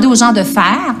et demander aux gens de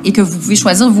faire et que vous pouvez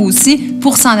choisir vous aussi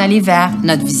pour s'en aller vers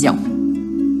notre vision?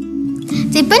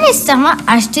 C'est pas nécessairement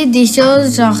acheter des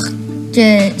choses genre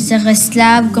que c'est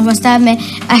recyclable, compostable, mais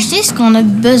acheter ce qu'on a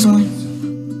besoin.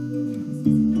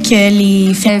 Que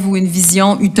les faits ou une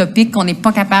vision utopique qu'on n'est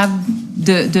pas capable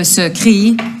de se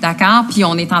créer, d'accord? Puis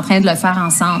on est en train de le faire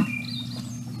ensemble.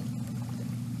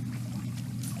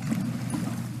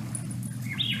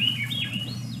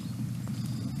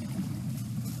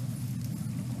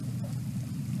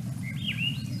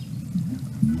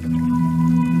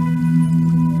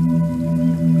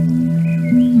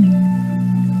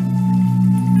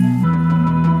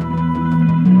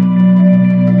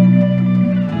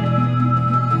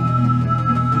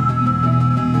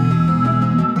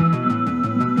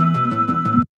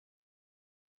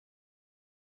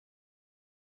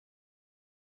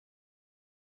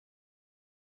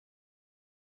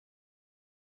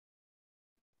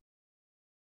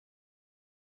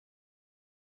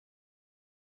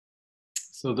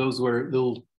 So those were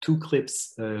little two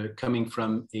clips coming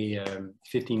from a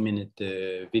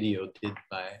 15-minute video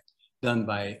done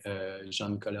by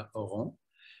Jean-Nicolas Auron.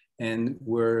 And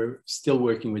we're still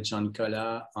working with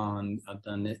Jean-Nicolas on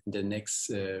the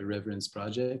next Reverence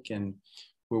project. And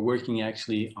we're working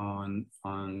actually on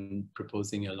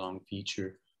proposing a long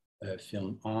feature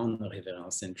film on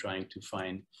Reverence and trying to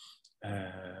find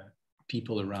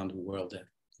people around the world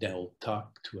that will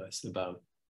talk to us about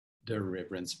their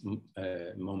reverence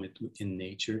moment in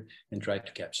nature and try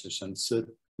to capture some soot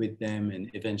with them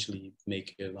and eventually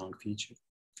make a long feature.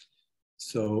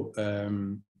 So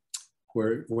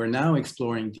we're now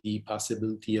exploring the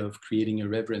possibility of creating a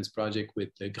reverence project with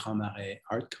the Grand Marais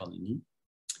Art Colony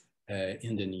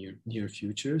in the near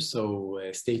future. So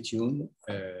stay tuned.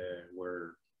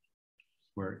 We're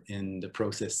in the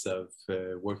process of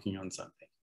working on something.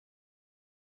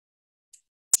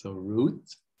 So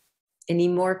Ruth. Any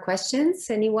more questions,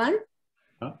 anyone?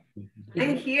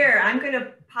 I'm here. I'm going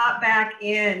to pop back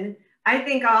in. I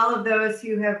think all of those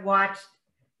who have watched,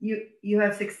 you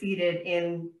have succeeded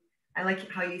in, I like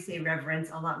how you say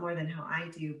reverence a lot more than how I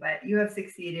do, but you have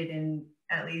succeeded in,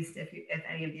 at least if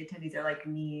any of the attendees are like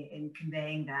me, in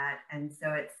conveying that. And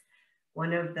so it's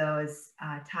one of those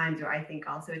times where I think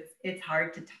also it's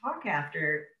hard to talk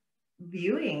after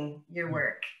viewing your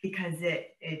work because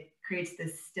it creates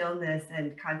this stillness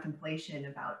and contemplation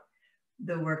about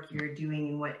the work you're doing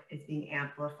and what is being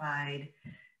amplified,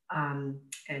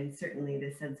 and certainly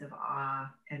the sense of awe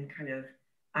and kind of,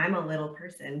 I'm a little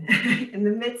person in the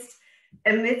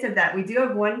midst of that. We do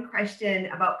have one question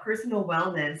about personal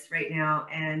wellness right now,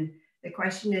 and the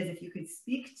question is if you could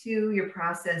speak to your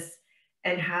process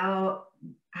and how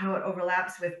it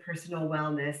overlaps with personal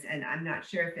wellness. And I'm not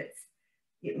sure if it's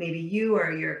maybe you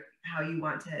or how you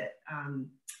want to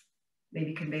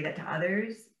maybe convey that to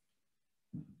others.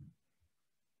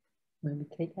 Want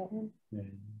to take that one? Yeah.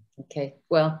 Okay.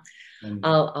 Well,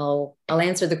 I'll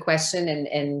answer the question,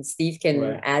 and Steve can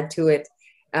add to it.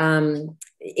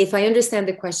 If I understand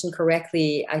the question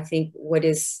correctly, I think what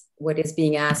is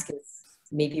being asked is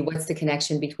maybe what's the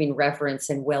connection between reverence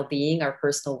and well-being, our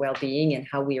personal well-being, and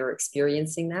how we are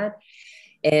experiencing that.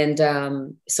 And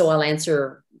so I'll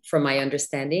answer from my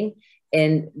understanding.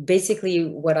 And basically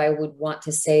what I would want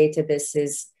to say to this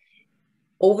is,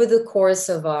 over the course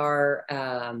of our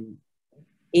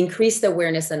increased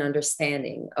awareness and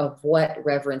understanding of what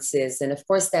reverence is, and of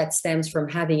course that stems from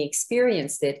having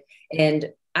experienced it,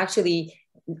 and actually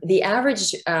the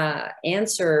average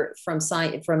answer from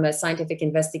a scientific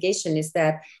investigation is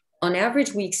that on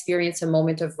average we experience a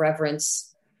moment of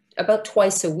reverence about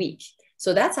twice a week.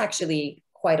 So that's actually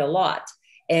quite a lot.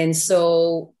 And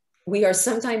so we are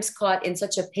sometimes caught in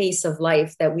such a pace of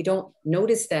life that we don't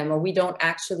notice them, or we don't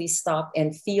actually stop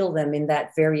and feel them in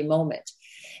that very moment.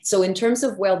 So in terms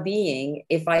of well-being,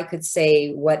 if I could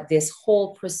say what this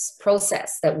whole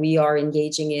process that we are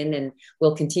engaging in and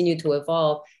will continue to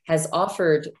evolve has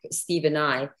offered Steve and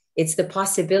I, it's the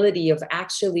possibility of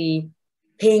actually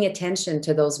paying attention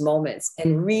to those moments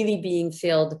and really being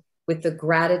filled with the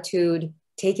gratitude,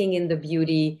 taking in the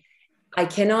beauty. I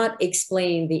cannot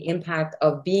explain the impact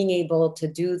of being able to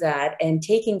do that and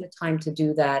taking the time to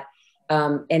do that,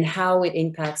 and how it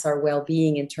impacts our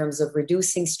well-being in terms of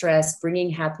reducing stress, bringing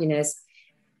happiness,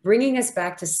 bringing us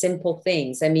back to simple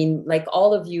things. I mean, like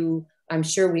all of you, I'm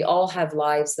sure we all have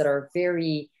lives that are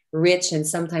very rich and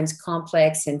sometimes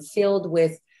complex and filled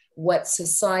with what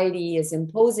society is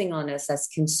imposing on us as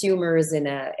consumers in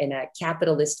a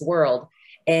capitalist world.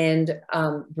 And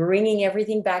bringing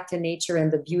everything back to nature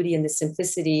and the beauty and the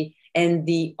simplicity and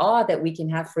the awe that we can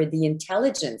have for the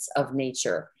intelligence of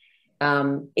nature.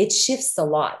 It shifts a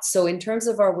lot. So in terms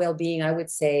of our well-being, I would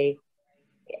say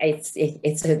it's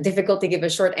difficult to give a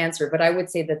short answer, but I would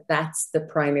say that that's the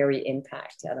primary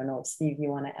impact. I don't know, Steve, you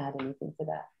want to add anything to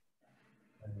that?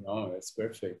 No, it's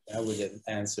perfect. I would have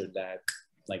answered that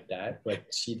like that, but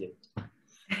she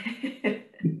did.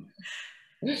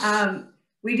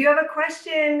 We do have a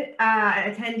question.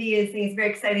 Attendee is saying it's very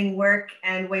exciting work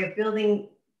and way of building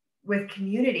with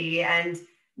community, and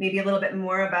maybe a little bit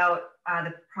more about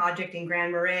the project in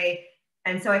Grand Marais.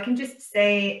 And so I can just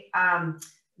say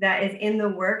that is in the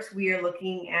works. We are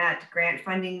looking at grant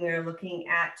funding. We're looking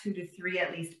at 2 to 3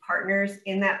 at least partners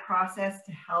in that process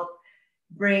to help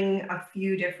bring a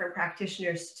few different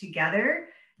practitioners together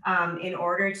in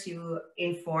order to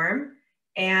inform.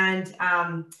 And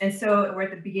so we're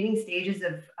at the beginning stages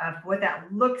of what that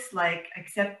looks like,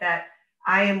 except that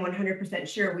I am 100%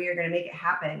 sure we are going to make it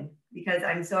happen, because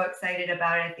I'm so excited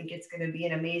about it. I think it's going to be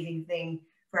an amazing thing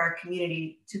for our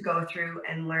community to go through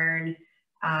and learn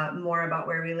more about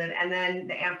where we live. And then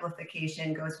the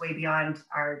amplification goes way beyond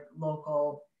our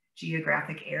local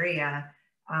geographic area.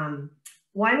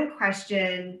 One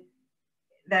question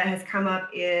that has come up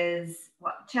is,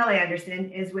 well, Shelley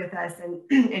Anderson is with us,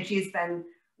 and she's been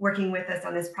working with us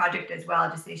on this project as well.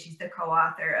 Just say she's the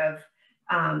co-author of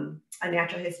A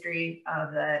Natural History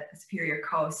of the Superior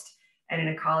Coast and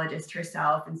an ecologist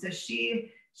herself. And so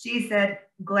she said,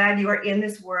 glad you are in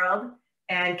this world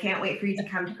and can't wait for you to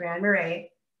come to Grand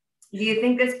Marais. Do you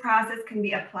think this process can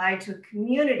be applied to a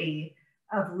community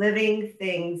of living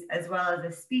things as well as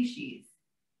a species?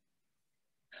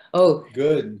 Oh,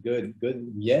 good.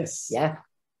 Yes. Yeah.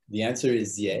 The answer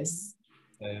is yes,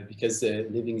 because a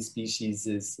living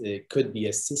species could be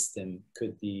a system,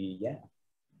 could be, yeah.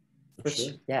 For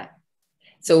sure. Yeah.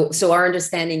 So our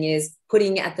understanding is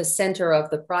putting at the center of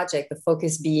the project, the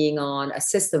focus being on a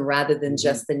system rather than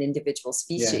just an individual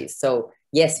species. Yeah. So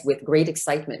yes, with great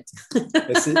excitement.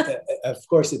 Of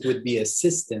course, it would be a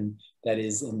system that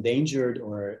is endangered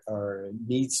or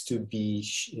needs to be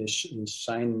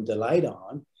shine the light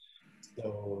on.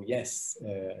 So yes,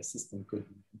 a system could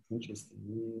be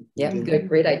interesting. Yeah, good,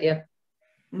 great idea.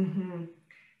 Mm-hmm.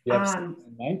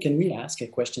 Can we ask a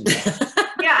question?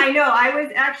 Yeah, I know. I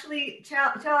was actually,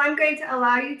 Chell, I'm going to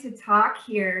allow you to talk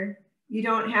here. You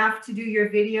don't have to do your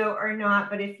video or not,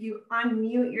 but if you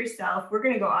unmute yourself, we're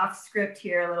going to go off script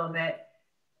here a little bit.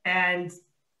 And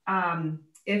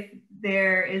if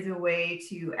there is a way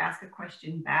to ask a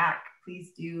question back,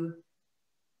 please do.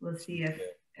 We'll see if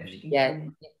she can.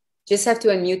 Yeah, just have to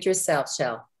unmute yourself,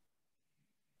 Shell.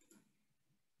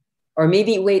 Or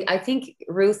maybe, wait, I think,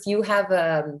 Ruth, you have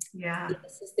a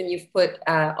system you've put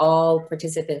all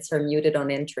participants are muted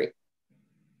on entry.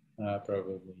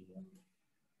 Probably.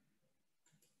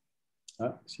 Yeah.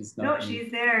 Oh, she's not. No,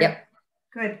 she's there. Yep.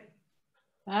 Good.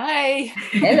 Hi.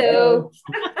 Hello.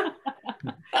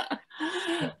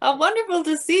 Wonderful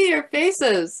to see your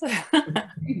faces. Thank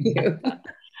you.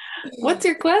 What's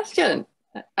your question?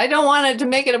 I don't want it to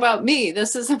make it about me.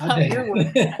 This is about your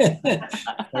work.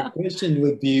 My question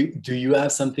would be, do you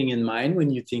have something in mind when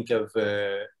you think of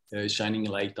shining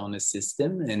a light on a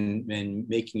system and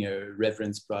making a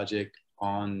reverence project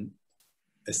on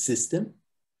a system?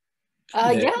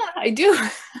 Yeah, I do.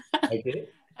 Okay.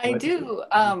 I do.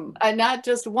 Not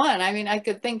just one. I mean, I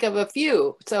could think of a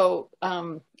few. So,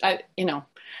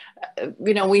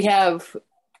 we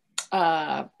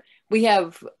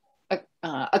have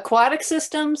aquatic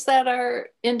systems that are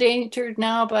endangered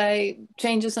now by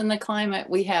changes in the climate.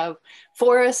 We have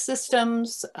forest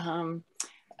systems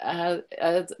that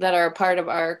are a part of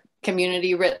our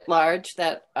community writ large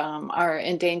that are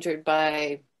endangered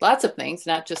by lots of things,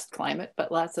 not just climate,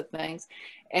 but lots of things.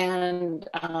 And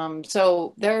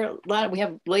so there are a lot. We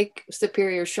have Lake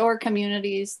Superior shore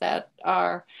communities that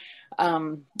are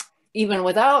even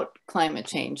without climate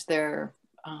change, they're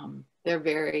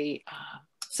very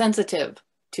sensitive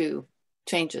to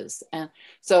changes. And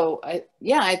so I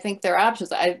think there are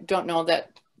options. I don't know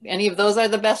that any of those are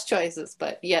the best choices,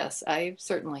 but yes, I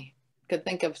certainly could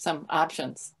think of some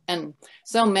options. And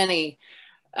so many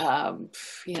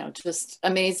just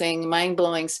amazing,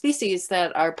 mind-blowing species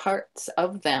that are parts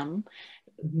of them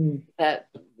that,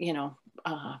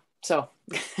 so.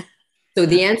 So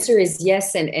the answer is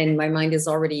yes, and my mind is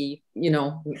already,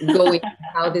 going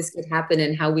how this could happen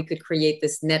and how we could create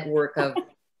this network of,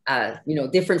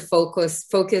 different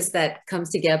focus that comes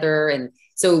together. And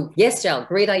so, yes, Jel,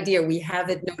 great idea. We have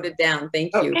it noted down.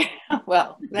 Thank you. Okay.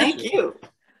 Well, thank you.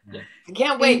 I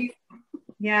can't wait.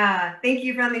 Yeah, thank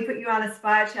you for letting me put you on the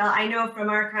spot, Shell. I know from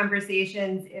our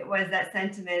conversations, it was that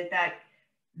sentiment that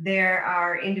there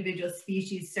are individual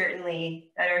species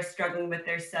certainly that are struggling with.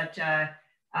 There's such a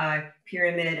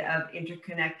pyramid of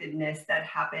interconnectedness that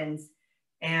happens,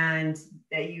 and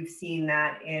that you've seen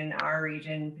that in our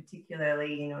region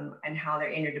particularly, and how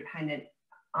they're interdependent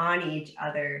on each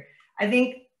other. I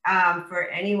think for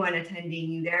anyone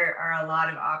attending, there are a lot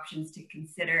of options to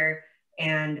consider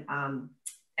and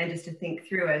just to think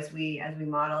through as we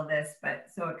model this, but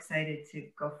so excited to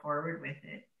go forward with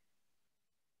it.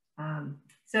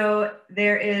 So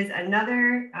there is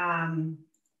another,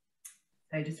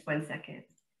 sorry, just 1 second.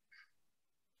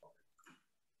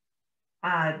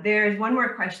 There's one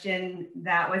more question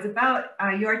that was about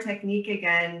your technique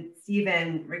again,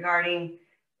 Steven, regarding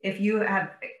if you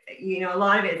have, a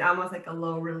lot of it is almost like a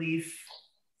low relief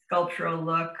sculptural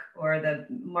look or the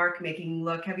mark making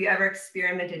look. Have you ever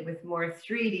experimented with more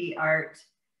 3D art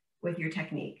with your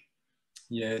technique?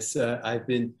 Yes, I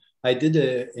did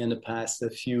in the past a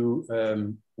few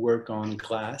work on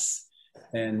glass,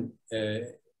 and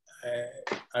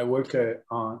I work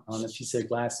on a piece of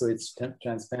glass so it's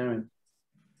transparent.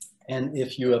 And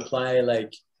if you apply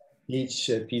like each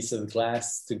piece of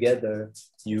glass together,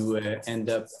 you end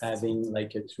up having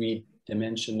like a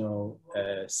 3-dimensional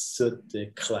soot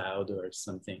cloud or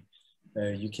something.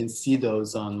 You can see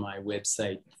those on my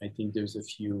website. I think there's a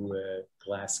few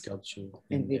glass sculptures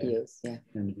and videos, yeah.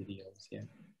 And videos, yeah.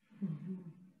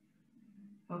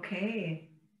 Okay.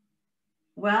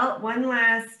 Well,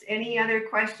 any other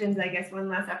questions? I guess one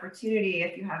last opportunity.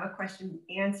 If you have a question,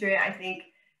 answer it. I think,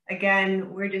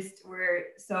 again, we're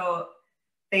so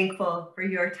thankful for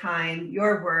your time,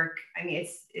 your work. I mean,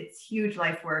 it's huge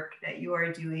life work that you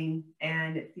are doing,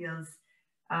 and it feels,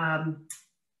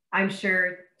 I'm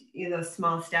sure, those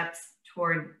small steps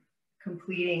toward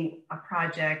completing a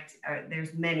project,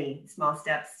 there's many small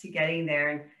steps to getting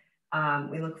there,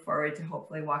 and we look forward to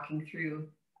hopefully walking through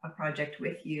a project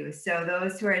with you. So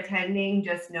those who are attending,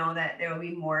 just know that there will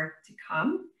be more to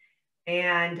come.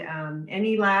 And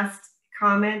any last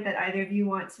comment that either of you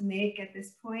want to make at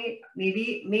this point?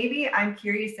 Maybe I'm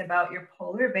curious about your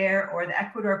polar bear or the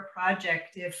Ecuador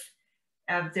project, if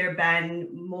have there been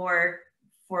more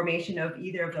formation of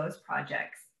either of those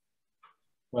projects?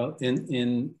 Well,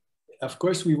 of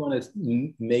course we want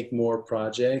to make more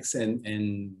projects,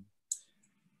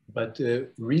 but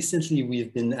recently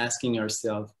we've been asking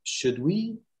ourselves, should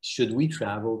we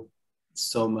travel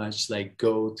so much, like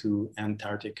go to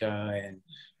Antarctica and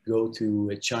go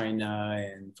to China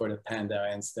and for the panda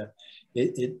and stuff?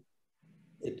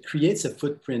 It creates a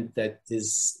footprint that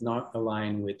is not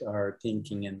aligned with our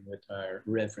thinking and with our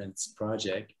Reverence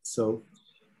project. So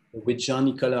with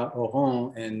Jean-Nicolas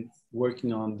Auron and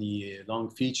working on the long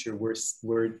feature,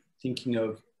 we're thinking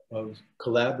of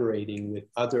collaborating with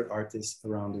other artists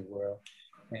around the world.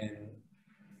 And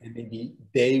and maybe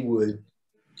they would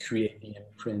create the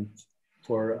imprint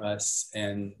for us,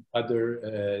 and other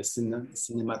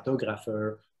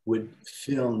cinematographer would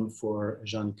film for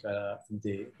Jean-Nicolas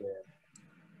the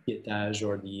piétage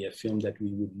or the film that we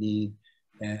would need.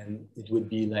 And it would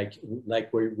be like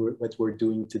what we're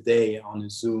doing today on a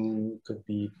Zoom, could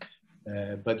be,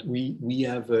 but we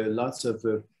have lots of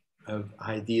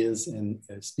ideas and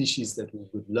species that we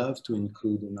would love to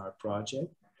include in our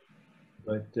project,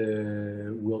 but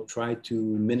we'll try to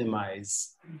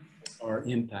minimize our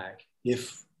impact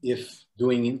if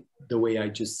doing it the way I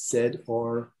just said,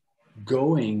 or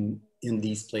going in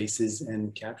these places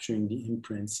and capturing the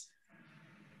imprints.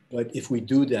 But if we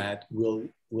do that,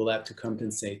 we'll have to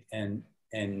compensate and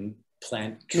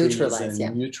plant trees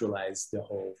and neutralize the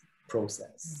whole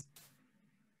process.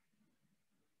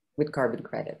 With carbon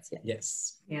credits, yeah.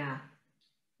 Yes. Yeah.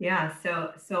 Yeah,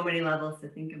 so many levels to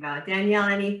think about. Danielle,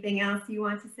 anything else you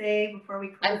want to say before we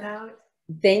close out?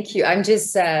 Thank you. I'm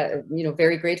just,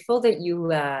 very grateful that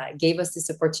you gave us this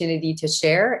opportunity to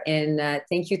share. And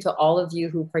thank you to all of you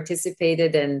who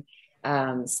participated and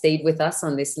stayed with us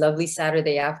on this lovely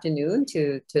Saturday afternoon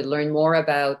to learn more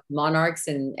about monarchs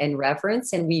and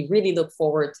reverence. And we really look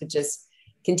forward to just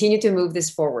continue to move this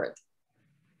forward.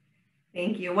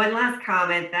 Thank you. One last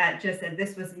comment that just said,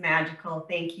 this was magical.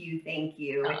 Thank you,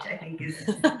 which I think is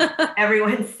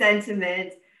everyone's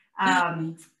sentiment.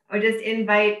 I would just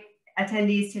invite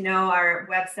attendees to know our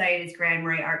website is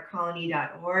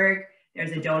grandmarieartcolony.org.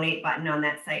 There's a donate button on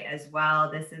that site as well.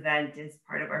 This event is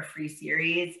part of our free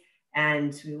series,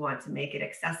 and we want to make it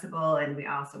accessible, and we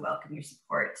also welcome your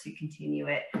support to continue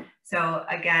it. So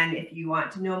again, if you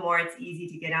want to know more, it's easy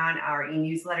to get on our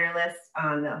e-newsletter list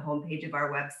on the homepage of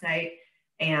our website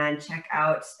and check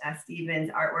out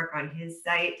Steven's artwork on his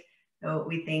site. So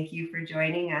we thank you for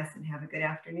joining us, and have a good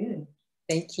afternoon.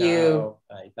 Thank you.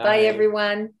 Bye. Bye,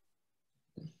 everyone.